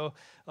ceiling. So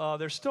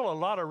there's still a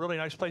lot of really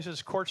nice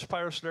places. Quartz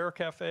Pyro Solaire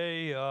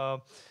Cafe.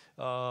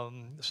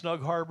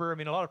 Snug Harbor. I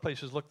mean, a lot of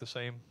places look the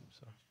same.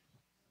 So.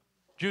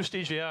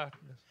 Juicy's, yeah.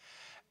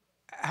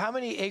 How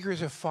many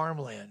acres of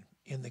farmland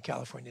in the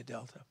California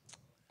Delta?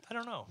 I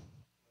don't know.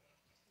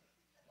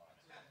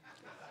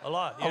 A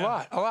lot.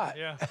 Yeah. A lot.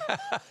 Yeah.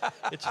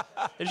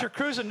 As you're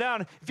cruising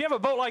down, if you have a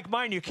boat like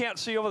mine, you can't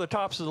see over the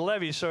tops of the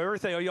levees, so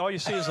all you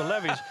see is the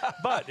levees.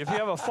 But if you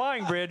have a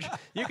flying bridge,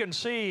 you can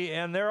see,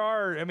 and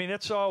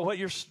it's all what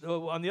you're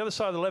on the other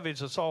side of the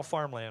levees. It's all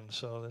farmland,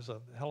 so there's a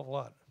hell of a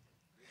lot.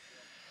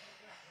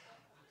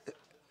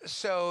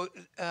 So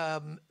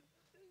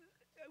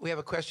we have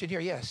a question here.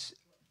 Yes,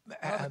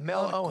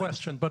 Mel Not a Owens.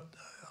 question, but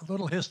a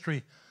little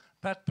history.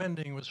 Pat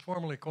Pending was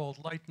formerly called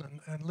Lightnin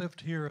and lived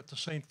here at the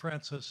St.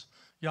 Francis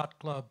Yacht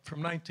Club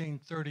from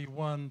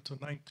 1931 to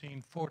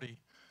 1940.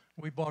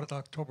 We bought it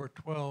October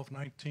 12,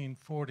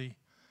 1940,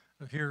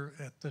 here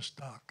at this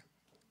dock.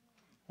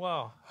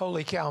 Wow.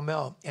 Holy cow,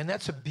 Mel. And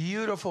that's a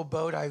beautiful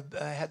boat. I've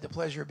had the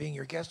pleasure of being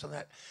your guest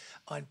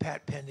on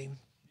Pat Pending.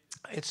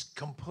 It's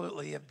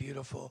completely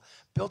beautiful.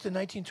 Built in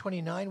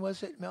 1929,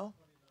 was it, Mel?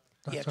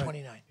 That's yeah, right.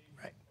 29,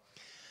 right.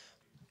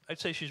 I'd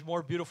say she's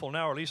more beautiful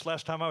now, or at least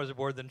last time I was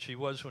aboard, than she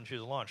was when she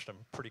was launched. I'm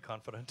pretty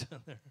confident.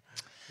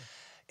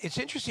 It's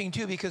interesting,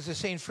 too, because the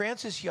St.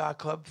 Francis Yacht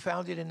Club,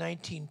 founded in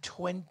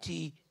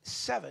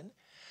 1927,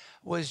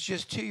 was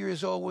just 2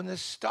 years old when the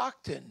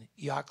Stockton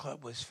Yacht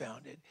Club was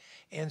founded.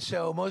 And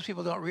so most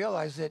people don't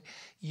realize that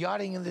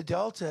yachting in the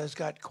Delta has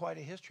got quite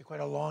a history, quite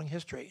a long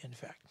history, in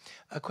fact.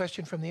 A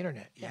question from the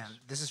internet. Yeah, Yes.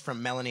 this is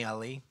from Melanie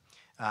Ali.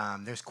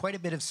 There's quite a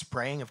bit of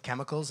spraying of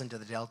chemicals into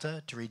the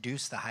Delta to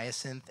reduce the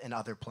hyacinth and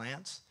other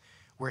plants.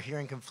 We're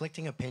hearing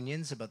conflicting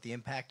opinions about the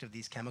impact of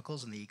these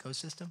chemicals in the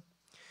ecosystem.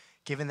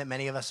 Given that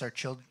many of us our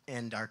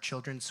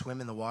children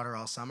swim in the water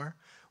all summer,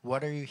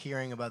 what are you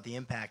hearing about the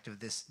impact of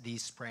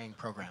these spraying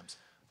programs?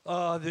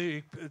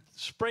 The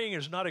spraying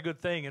is not a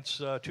good thing. It's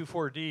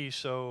 2,4-D,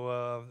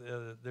 so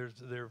there's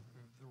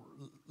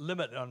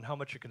limit on how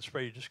much you can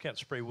spray. You just can't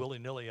spray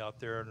willy-nilly out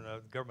there, and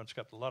the government's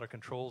got a lot of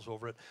controls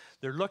over it.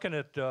 They're looking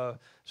at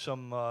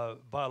some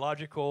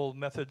biological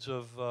methods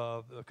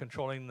of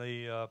controlling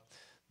the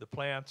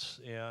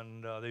plants,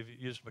 and they've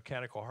used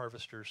mechanical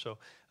harvesters. So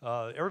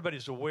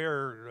everybody's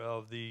aware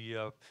of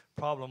the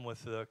problem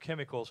with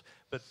chemicals,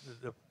 but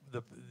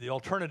the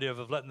alternative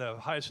of letting the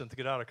hyacinth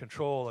get out of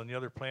control and the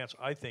other plants,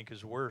 I think,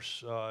 is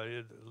worse.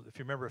 If you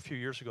remember a few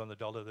years ago in the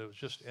Delta, that was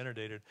just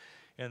inundated.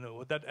 And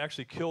that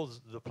actually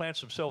kills, the plants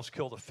themselves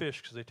kill the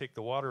fish because they take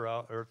the water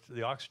out, or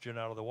the oxygen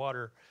out of the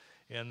water,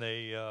 and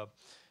they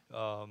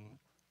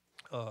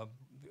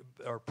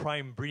are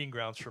prime breeding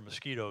grounds for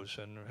mosquitoes,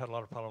 and had a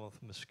lot of problem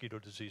with mosquito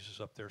diseases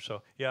up there.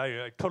 So yeah,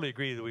 I totally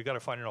agree that we've got to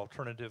find an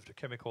alternative to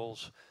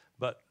chemicals,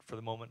 but for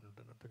the moment,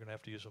 they're going to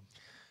have to use them.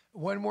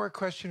 One more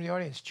question from the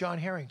audience. John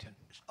Harrington.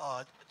 It's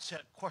a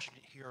question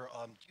here.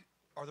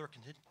 Are there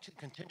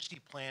contingency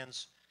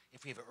plans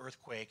if we have an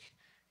earthquake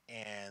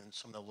and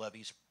some of the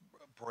levees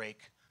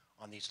break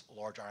on these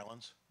large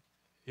islands?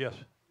 Yes.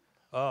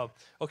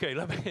 Okay,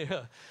 let me.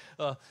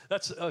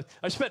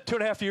 I spent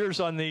 2.5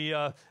 years on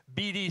the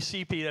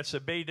BDCP. That's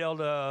the Bay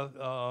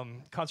Delta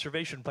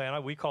Conservation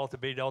Plan. We call it the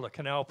Bay Delta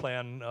Canal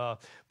Plan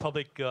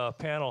public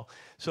panel.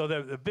 So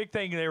the big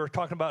thing they were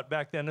talking about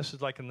back then, this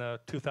is like in the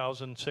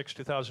 2006,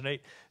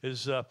 2008,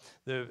 is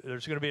there's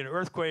going to be an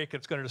earthquake.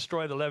 It's going to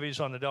destroy the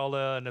levees on the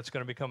delta, and it's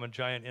going to become a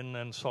giant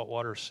inland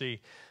saltwater sea.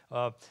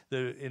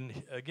 In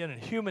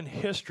human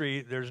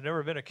history, there's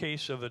never been a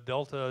case of a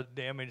delta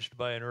damaged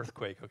by an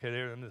earthquake. Okay,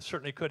 it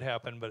certainly could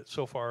happen, but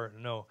so far,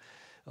 no.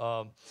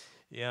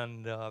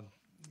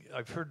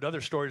 I've heard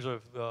other stories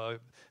of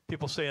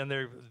people saying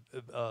they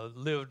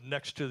lived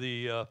next to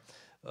the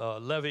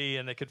levee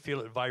and they could feel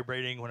it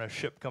vibrating when a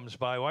ship comes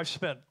by. Well, I've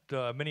spent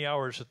many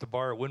hours at the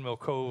bar at Windmill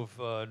Cove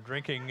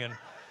drinking, and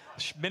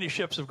many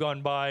ships have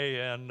gone by,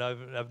 and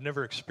I've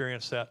never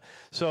experienced that.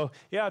 So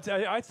yeah,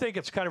 I think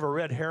it's kind of a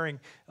red herring.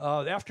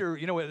 After,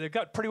 it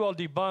got pretty well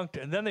debunked,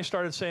 and then they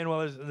started saying,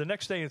 well, the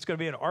next thing it's going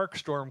to be an arc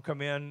storm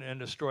come in and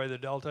destroy the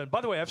delta. And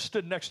by the way, I've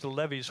stood next to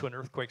levees when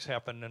earthquakes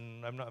happen,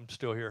 and I'm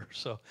still here.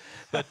 So,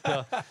 but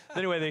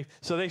anyway,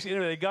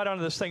 they got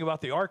onto this thing about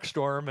the arc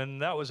storm,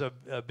 and that was a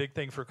big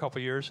thing for a couple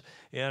of years.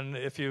 And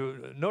if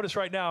you notice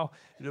right now,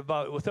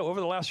 over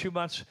the last few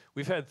months,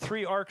 we've had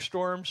 3 arc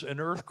storms, an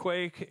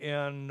earthquake,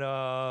 and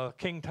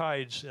king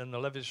tides, and the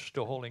levees are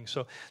still holding.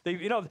 So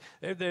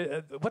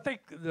what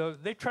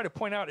they try to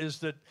point out is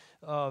that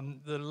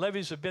the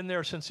levees have been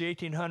there since the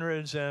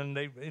 1800s, and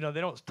they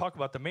don't talk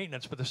about the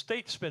maintenance, but the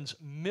state spends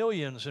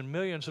millions and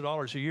millions of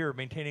dollars a year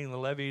maintaining the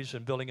levees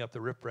and building up the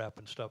riprap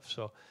and stuff.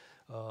 So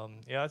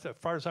yeah, as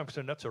far as I'm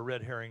concerned, that's a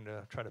red herring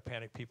to try to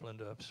panic people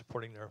into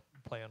supporting their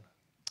plan.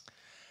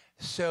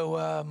 So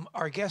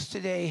our guest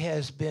today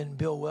has been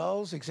Bill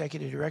Wells,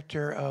 Executive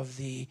Director of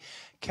the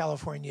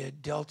California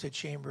Delta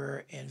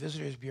Chamber and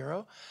Visitors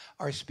Bureau.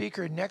 Our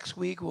speaker next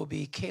week will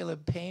be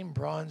Caleb Payne,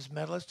 bronze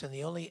medalist and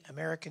the only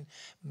American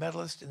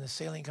medalist in the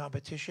sailing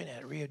competition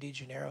at Rio de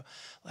Janeiro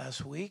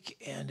last week.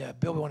 And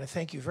Bill, we want to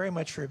thank you very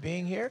much for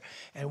being here.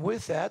 And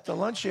with that, the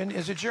luncheon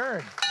is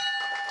adjourned.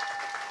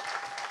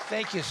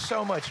 Thank you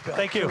so much, Bill.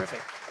 Thank you.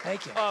 Terrific.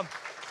 Thank you.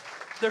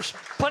 There's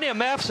plenty of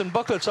maps and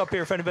booklets up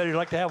here if anybody would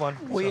like to have one.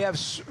 We have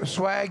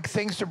swag,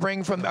 things to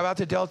bring from about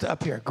the Delta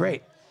up here.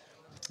 Great.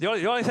 The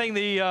only thing,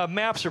 the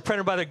maps are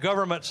printed by the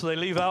government, so they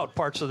leave out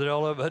parts of the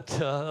Delta,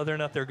 but other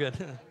than that, they're good.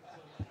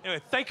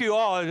 Anyway, thank you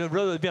all. It's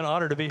really been an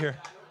honor to be here.